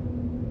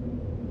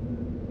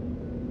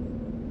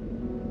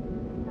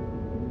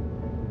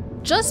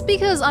 Just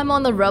because I'm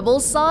on the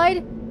rebels'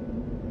 side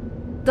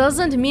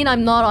doesn't mean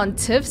I'm not on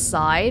Tiff's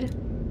side.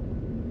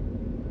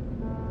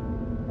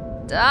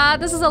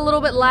 This is a little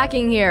bit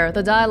lacking here,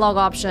 the dialogue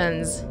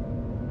options.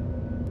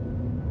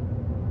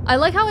 I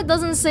like how it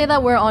doesn't say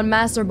that we're on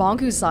Master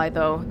Bonku's side,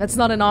 though. That's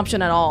not an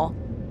option at all.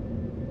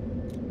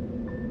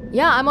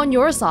 Yeah, I'm on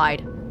your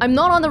side. I'm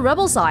not on the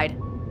rebel side.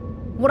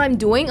 What I'm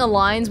doing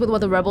aligns with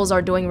what the rebels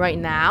are doing right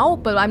now,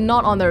 but I'm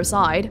not on their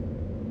side.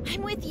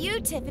 I'm with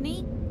you,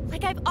 Tiffany.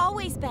 Like I've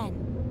always been.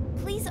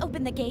 Please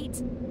open the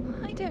gate.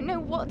 I don't know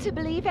what to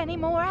believe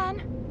anymore,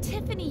 Anne.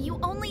 Tiffany, you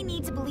only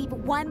need to believe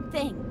one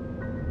thing.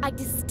 I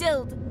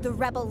distilled the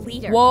rebel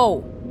leader.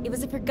 Whoa. It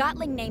was a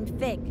Forgotling named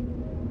Fig.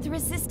 The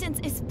resistance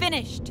is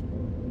finished.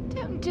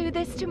 Don't do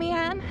this to me,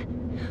 Anne.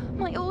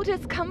 My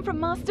orders come from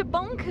Master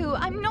Bonku.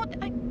 I'm not...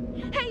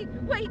 Hey,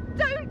 wait,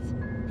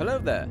 don't! Hello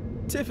there.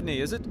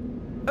 Tiffany, is it?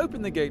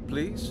 Open the gate,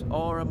 please,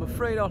 or I'm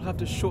afraid I'll have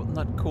to shorten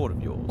that cord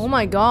of yours. Oh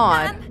my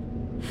god. Anne,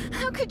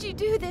 how could you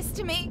do this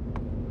to me?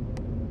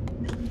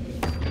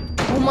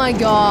 Oh my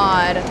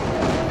god.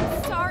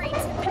 Sorry,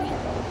 Tiffany.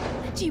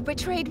 And you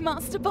betrayed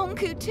Master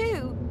Bonku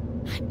too.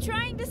 I'm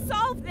trying to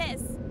solve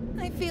this.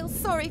 I feel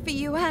sorry for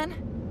you, Anne.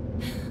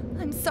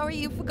 I'm sorry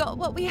you forgot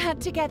what we had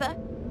together.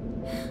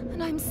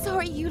 And I'm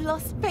sorry you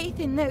lost faith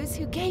in those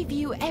who gave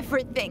you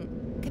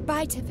everything.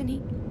 Goodbye,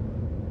 Tiffany.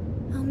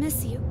 I'll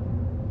miss you.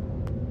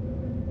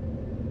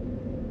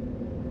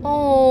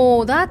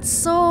 Oh, that's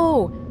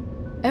so...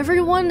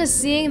 Everyone is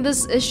seeing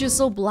this issue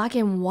so black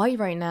and white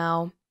right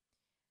now.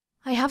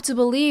 I have to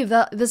believe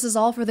that this is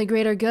all for the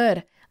greater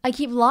good. I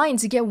keep lying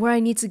to get where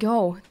I need to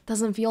go.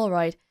 Doesn't feel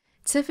right.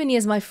 Tiffany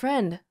is my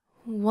friend.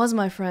 Was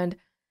my friend.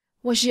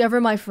 Was she ever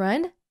my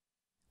friend?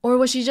 Or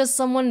was she just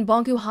someone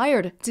Bonku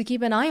hired to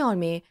keep an eye on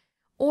me?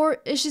 Or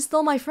is she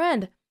still my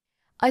friend?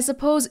 I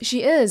suppose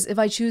she is if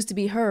I choose to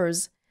be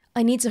hers.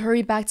 I need to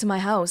hurry back to my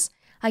house.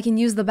 I can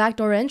use the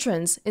backdoor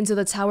entrance into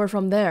the tower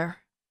from there.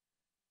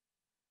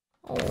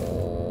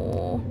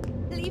 Oh.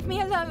 Leave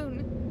me alone.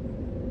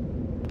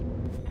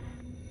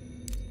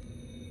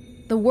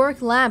 The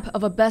work lamp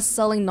of a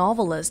best-selling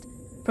novelist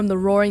from the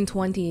Roaring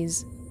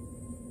 20s.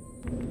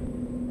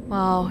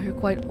 Wow, you're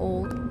quite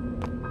old.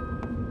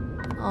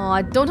 Oh,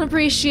 I don't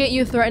appreciate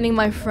you threatening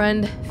my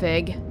friend,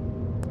 Fig.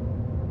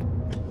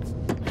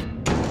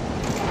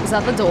 Is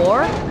that the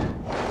door?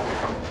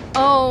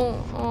 Oh,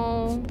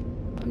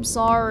 I'm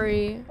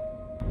sorry.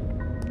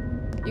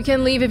 You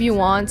can leave if you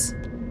want.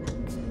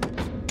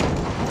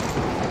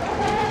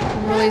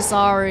 I'm really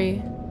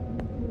sorry.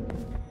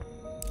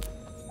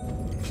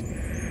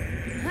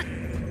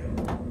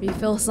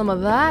 Refill some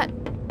of that.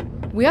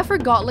 We have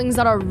Forgotlings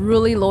that are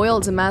really loyal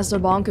to Master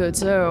Bonku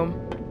too.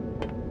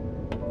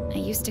 I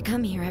used to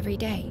come here every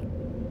day.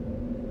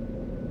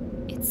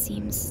 It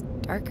seems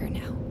darker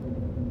now.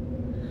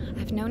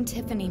 I've known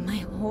Tiffany my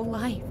whole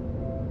life.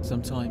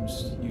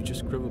 Sometimes you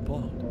just grow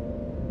apart.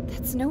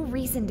 That's no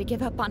reason to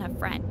give up on a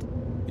friend.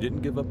 You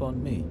didn't give up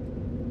on me.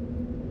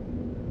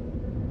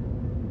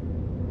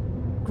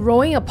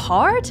 Growing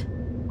apart?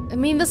 I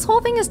mean, this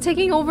whole thing is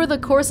taking over the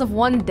course of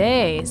one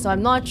day, so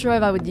I'm not sure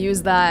if I would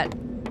use that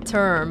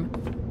term.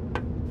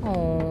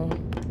 Oh.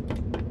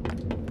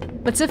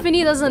 But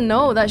Tiffany doesn't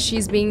know that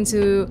she's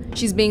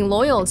being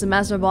loyal to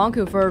Master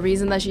Bonku for a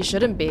reason that she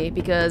shouldn't be,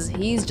 because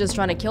he's just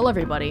trying to kill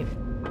everybody.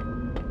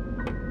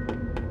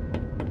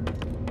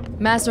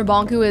 Master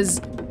Bonku is,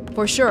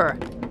 for sure,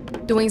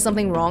 doing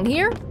something wrong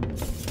here,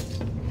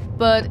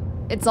 but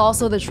it's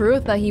also the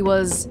truth that he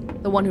was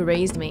the one who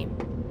raised me.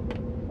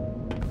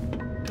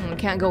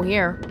 Can't go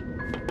here.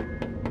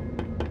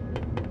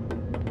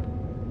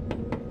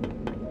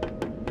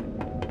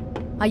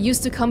 I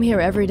used to come here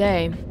every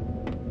day.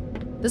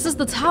 This is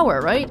the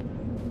tower, right?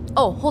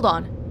 Oh, hold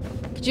on.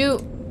 Could you...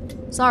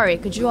 Sorry,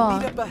 could you,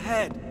 Meet up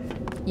ahead.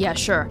 Yeah,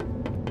 sure.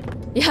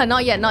 Yeah,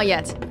 not yet, not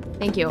yet.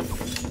 Thank you.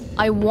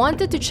 I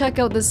wanted to check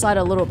out this side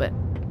a little bit.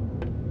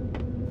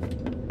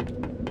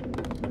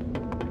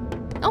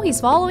 Oh, he's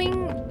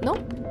following... No?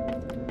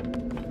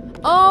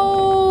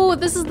 Oh,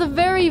 this is the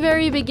very,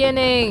 very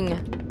beginning.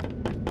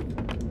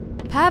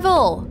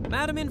 Pavel!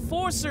 Madam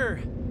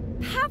Enforcer!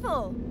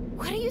 Pavel!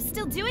 What are you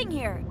still doing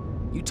here?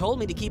 You told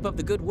me to keep up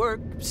the good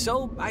work,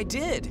 so I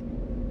did.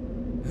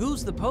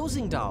 Who's the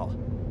posing doll?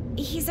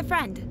 He's a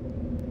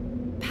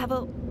friend.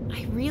 Pavel,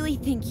 I really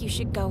think you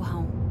should go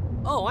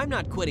home. Oh, I'm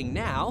not quitting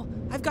now.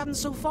 I've gotten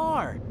so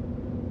far.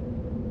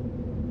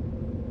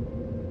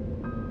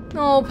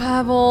 Oh,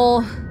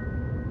 Pavel.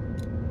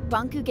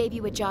 Bonku gave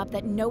you a job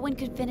that no one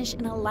could finish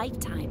in a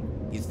lifetime.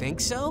 You think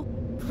so?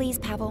 Please,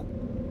 Pavel.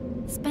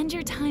 Spend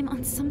your time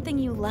on something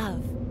you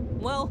love.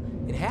 Well,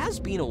 it has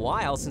been a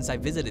while since I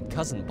visited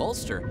Cousin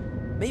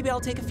Bolster. Maybe I'll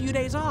take a few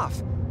days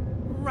off.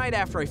 Right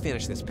after I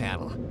finish this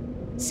panel.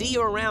 See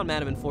you around,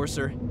 Madam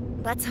Enforcer.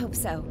 Let's hope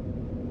so.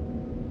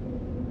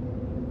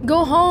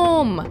 Go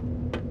home!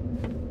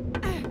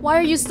 Why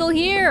are you still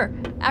here?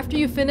 After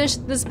you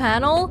finished this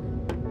panel?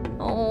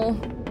 Oh.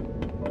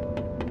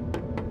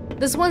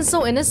 This one's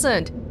so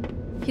innocent.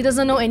 He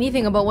doesn't know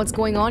anything about what's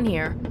going on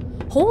here.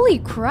 Holy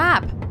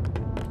crap!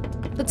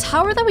 The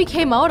tower that we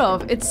came out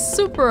of, it's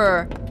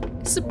super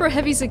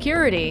heavy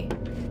security.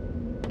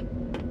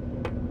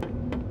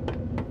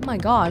 Oh my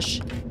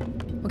gosh.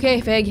 Okay,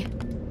 Fig.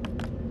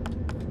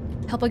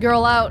 Help a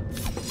girl out.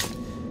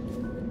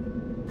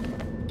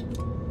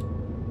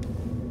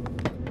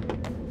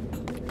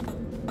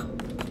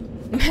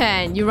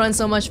 Man, you run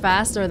so much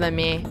faster than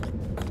me.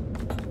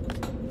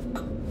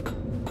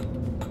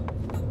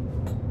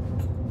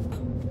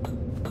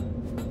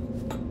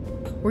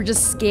 We're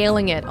just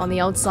scaling it on the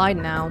outside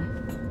now.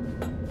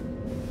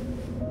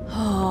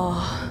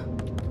 Oh.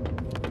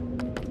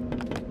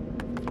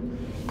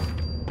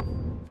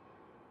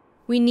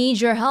 We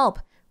need your help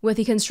with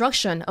the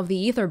construction of the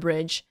Ether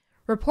Bridge.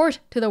 Report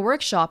to the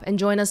workshop and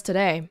join us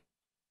today.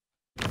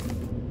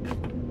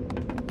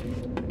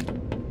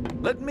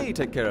 Let me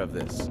take care of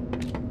this.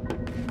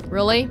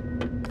 Really?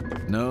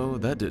 No,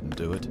 that didn't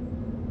do it.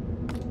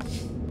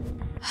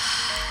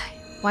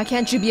 Why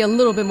can't you be a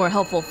little bit more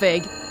helpful,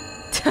 Fig?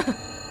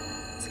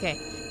 It's okay.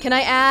 Can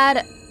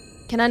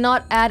I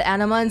not add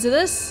anima into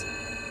this?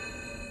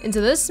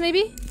 Into this,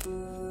 maybe?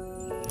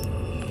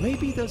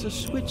 Maybe there's a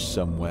switch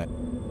somewhere.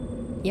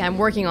 Yeah, I'm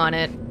working on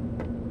it.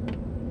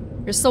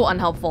 You're so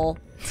unhelpful.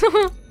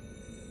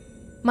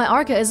 My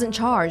Arca isn't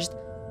charged.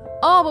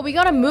 Oh, but we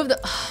gotta move the...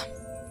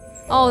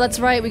 Oh, that's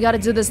right. We gotta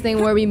do this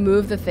thing where we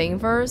move the thing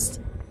first.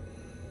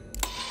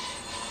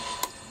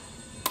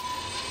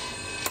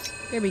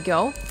 Here we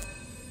go.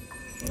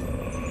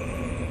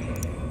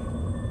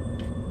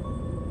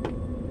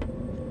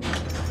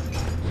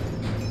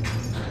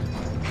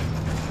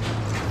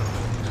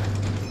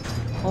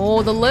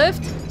 Oh, the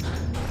lift?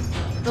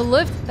 The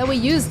lift that we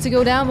used to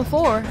go down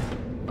before.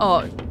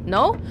 Oh,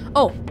 no?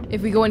 Oh,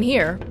 if we go in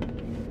here.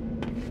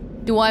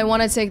 Do I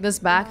want to take this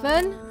back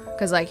then?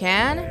 Because I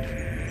can?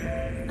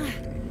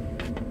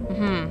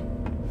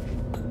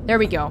 There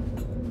we go.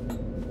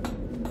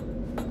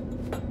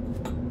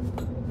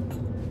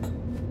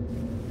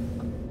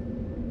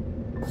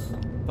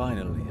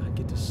 Finally, I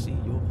get to see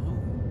your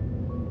home.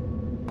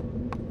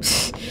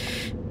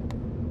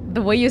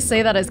 The way you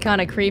say that is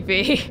kind of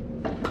creepy.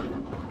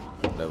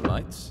 No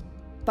lights?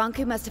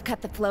 Bonku must have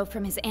cut the flow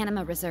from his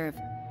anima reserve.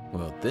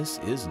 Well, this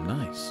is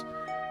nice.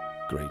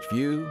 Great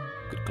view,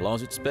 good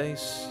closet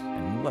space,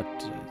 and what,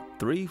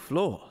 3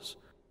 floors?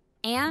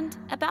 And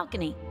a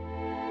balcony.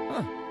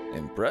 Huh,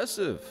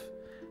 impressive.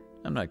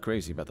 I'm not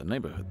crazy about the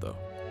neighborhood, though.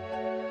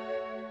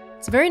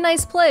 It's a very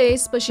nice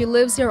place, but she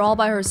lives here all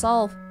by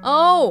herself.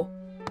 Oh!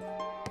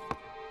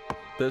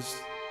 There's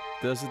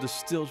a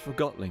distilled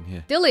Forgotling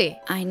here. Dilly!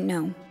 I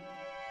know.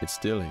 It's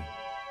Dilly.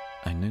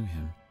 I knew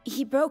him.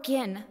 He broke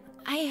in.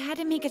 I had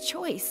to make a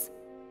choice.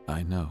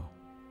 I know.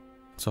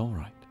 It's all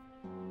right.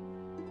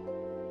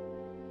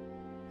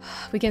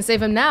 We can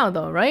save him now,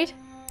 though, right?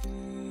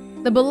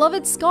 The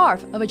beloved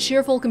scarf of a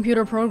cheerful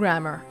computer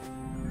programmer.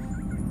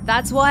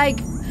 That's why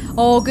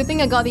Oh, good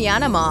thing I got the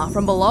anima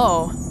from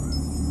below.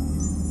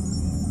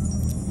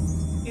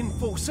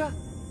 Enforcer?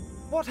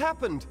 What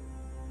happened?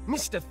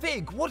 Mr.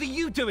 Fig, what are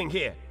you doing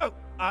here? Oh,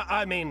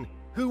 I mean,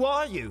 who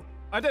are you?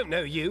 I don't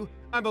know you.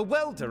 I'm a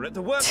welder at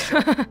the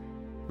workshop.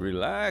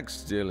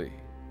 Relax, Dilly.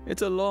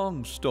 It's a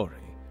long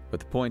story. But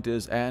the point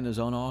is, Anne is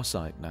on our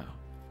side now.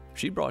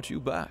 She brought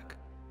you back.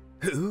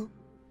 Who?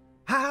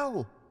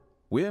 How?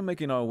 We're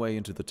making our way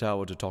into the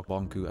tower to talk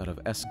Bonku out of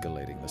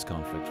escalating this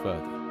conflict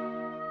further.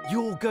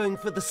 You're going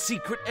for the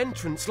secret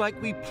entrance like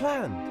we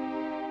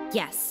planned?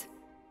 Yes.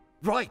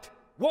 Right.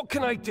 What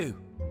can I do?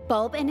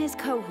 Bulb and his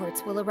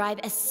cohorts will arrive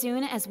as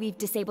soon as we've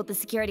disabled the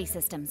security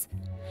systems.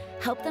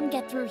 Help them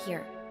get through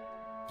here.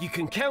 You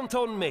can count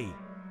on me.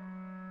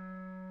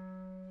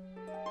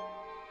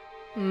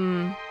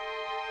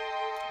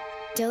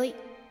 Dilly,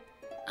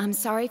 I'm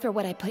sorry for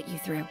what I put you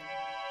through.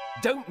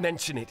 Don't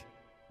mention it.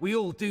 We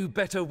all do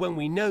better when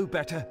we know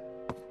better.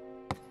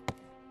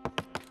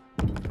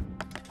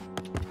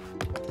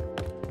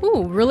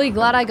 Ooh, really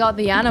glad I got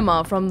the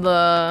anima from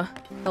the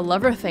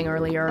lever thing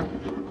earlier.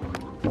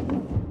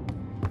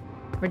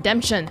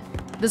 Redemption.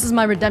 This is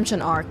my redemption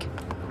arc.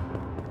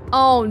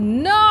 Oh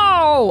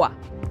no!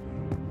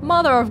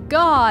 Mother of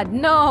God,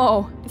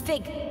 no!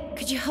 Fig,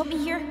 could you help me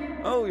here?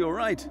 Oh, you're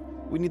right.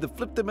 We need to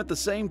flip them at the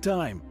same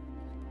time.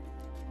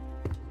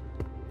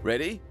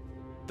 Ready?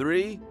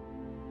 3,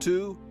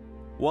 2,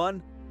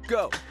 1,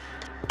 go!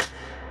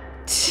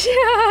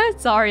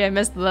 Sorry, I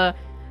missed the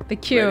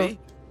cue. Ready?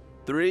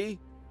 3,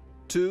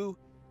 2,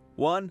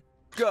 1,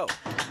 go!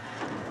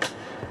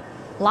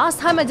 Last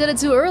time I did it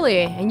too early,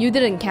 and you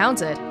didn't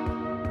count it.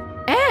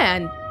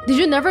 And did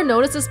you never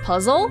notice this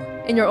puzzle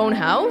in your own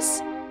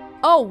house?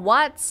 Oh,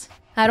 what?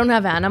 I don't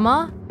have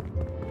anima?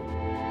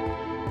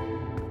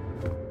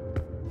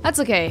 That's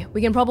okay.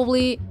 We can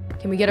probably...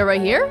 Can we get it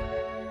right here?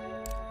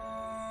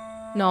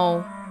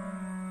 No.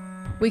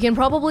 We can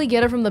probably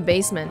get it from the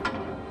basement.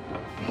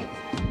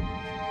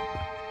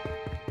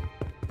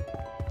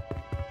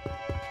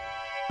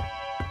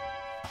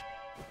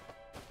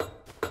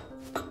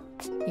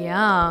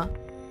 Yeah.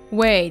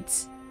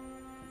 Wait.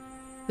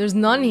 There's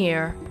none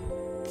here.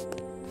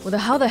 Well,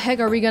 how the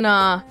heck are we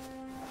gonna...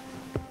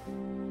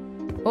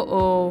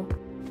 Uh-oh.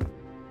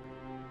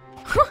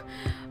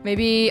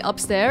 Maybe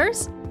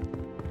upstairs?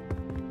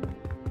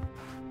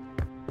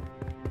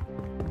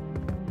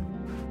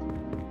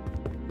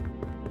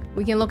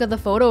 We can look at the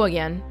photo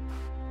again.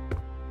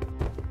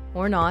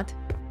 Or not.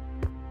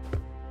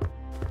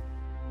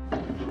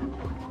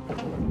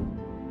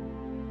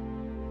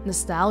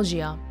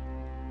 Nostalgia.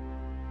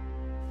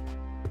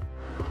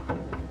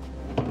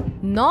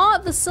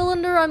 Not the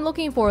cylinder I'm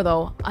looking for,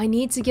 though. I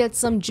need to get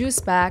some juice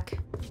back.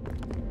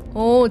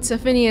 Oh,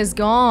 Tiffany is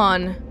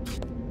gone.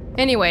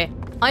 Anyway,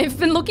 I've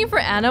been looking for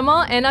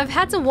anima, and I've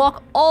had to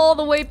walk all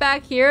the way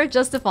back here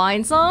just to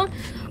find some.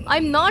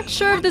 I'm not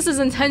sure if this is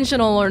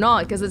intentional or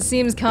not, because it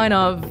seems kind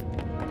of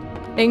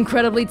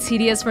incredibly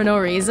tedious for no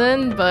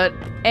reason, but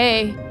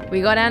hey, we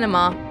got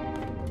anima.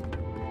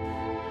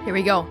 Here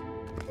we go.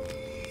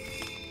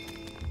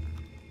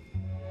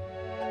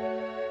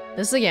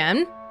 This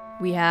again.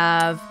 We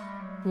have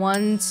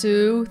 1,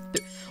 2,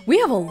 3. We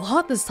have a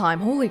lot this time,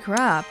 holy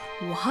crap.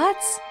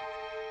 What?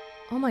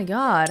 Oh my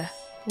god.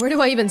 Where do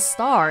I even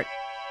start?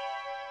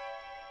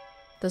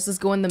 Does this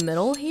go in the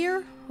middle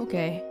here?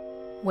 Okay.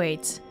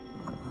 Wait.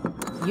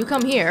 You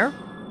come here.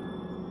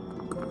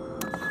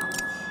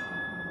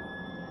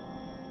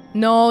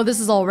 No, this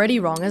is already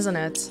wrong, isn't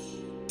it?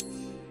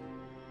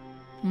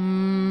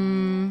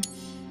 No,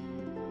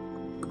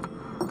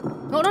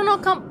 no, no,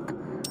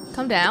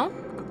 come down.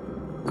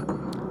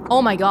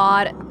 Oh my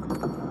god.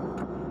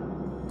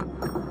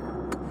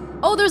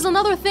 Oh, there's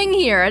another thing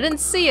here. I didn't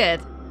see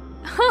it.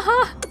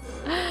 Haha.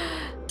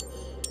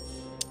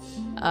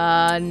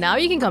 Now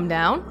you can come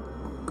down.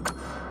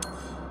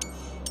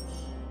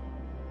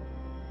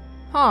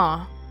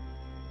 Huh.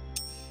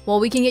 Well,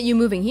 we can get you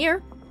moving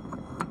here.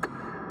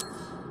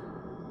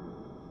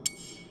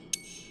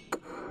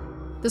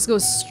 This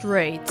goes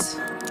straight.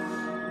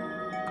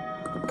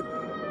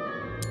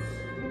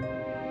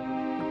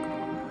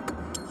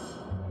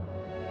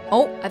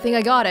 Oh, I think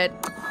I got it.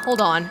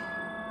 Hold on.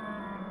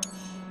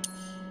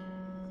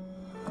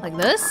 Like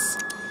this?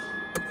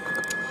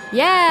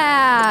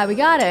 Yeah, we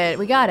got it.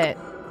 We got it.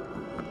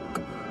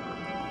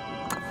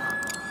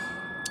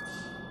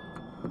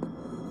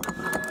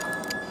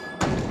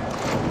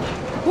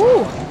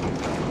 Woo!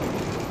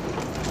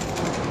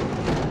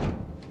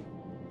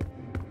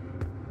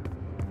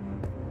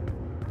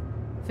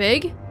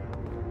 Fig?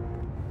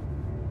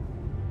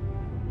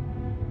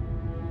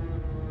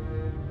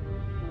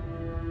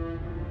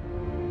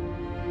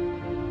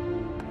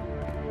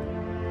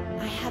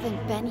 I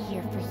haven't been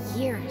here for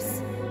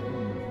years.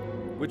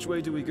 Which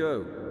way do we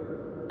go?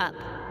 Up.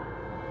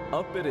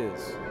 Up it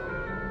is.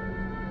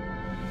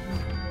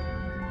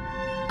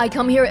 I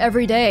come here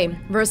every day,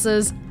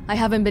 versus I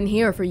haven't been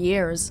here for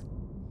years.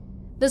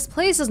 This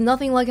place is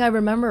nothing like I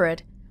remember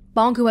it.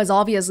 Bonku has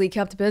obviously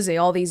kept busy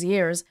all these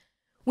years.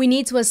 We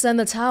need to ascend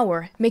the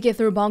tower, make it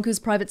through Bonku's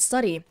private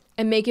study,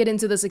 and make it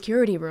into the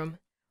security room.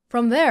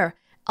 From there,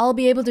 I'll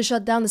be able to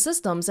shut down the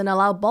systems and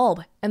allow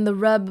Bulb and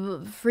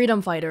the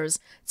freedom fighters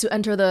to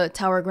enter the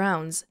tower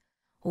grounds.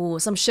 Ooh,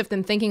 some shift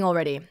in thinking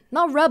already.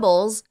 Not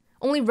rebels,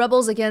 only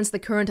rebels against the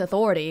current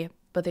authority,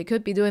 but they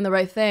could be doing the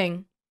right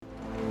thing.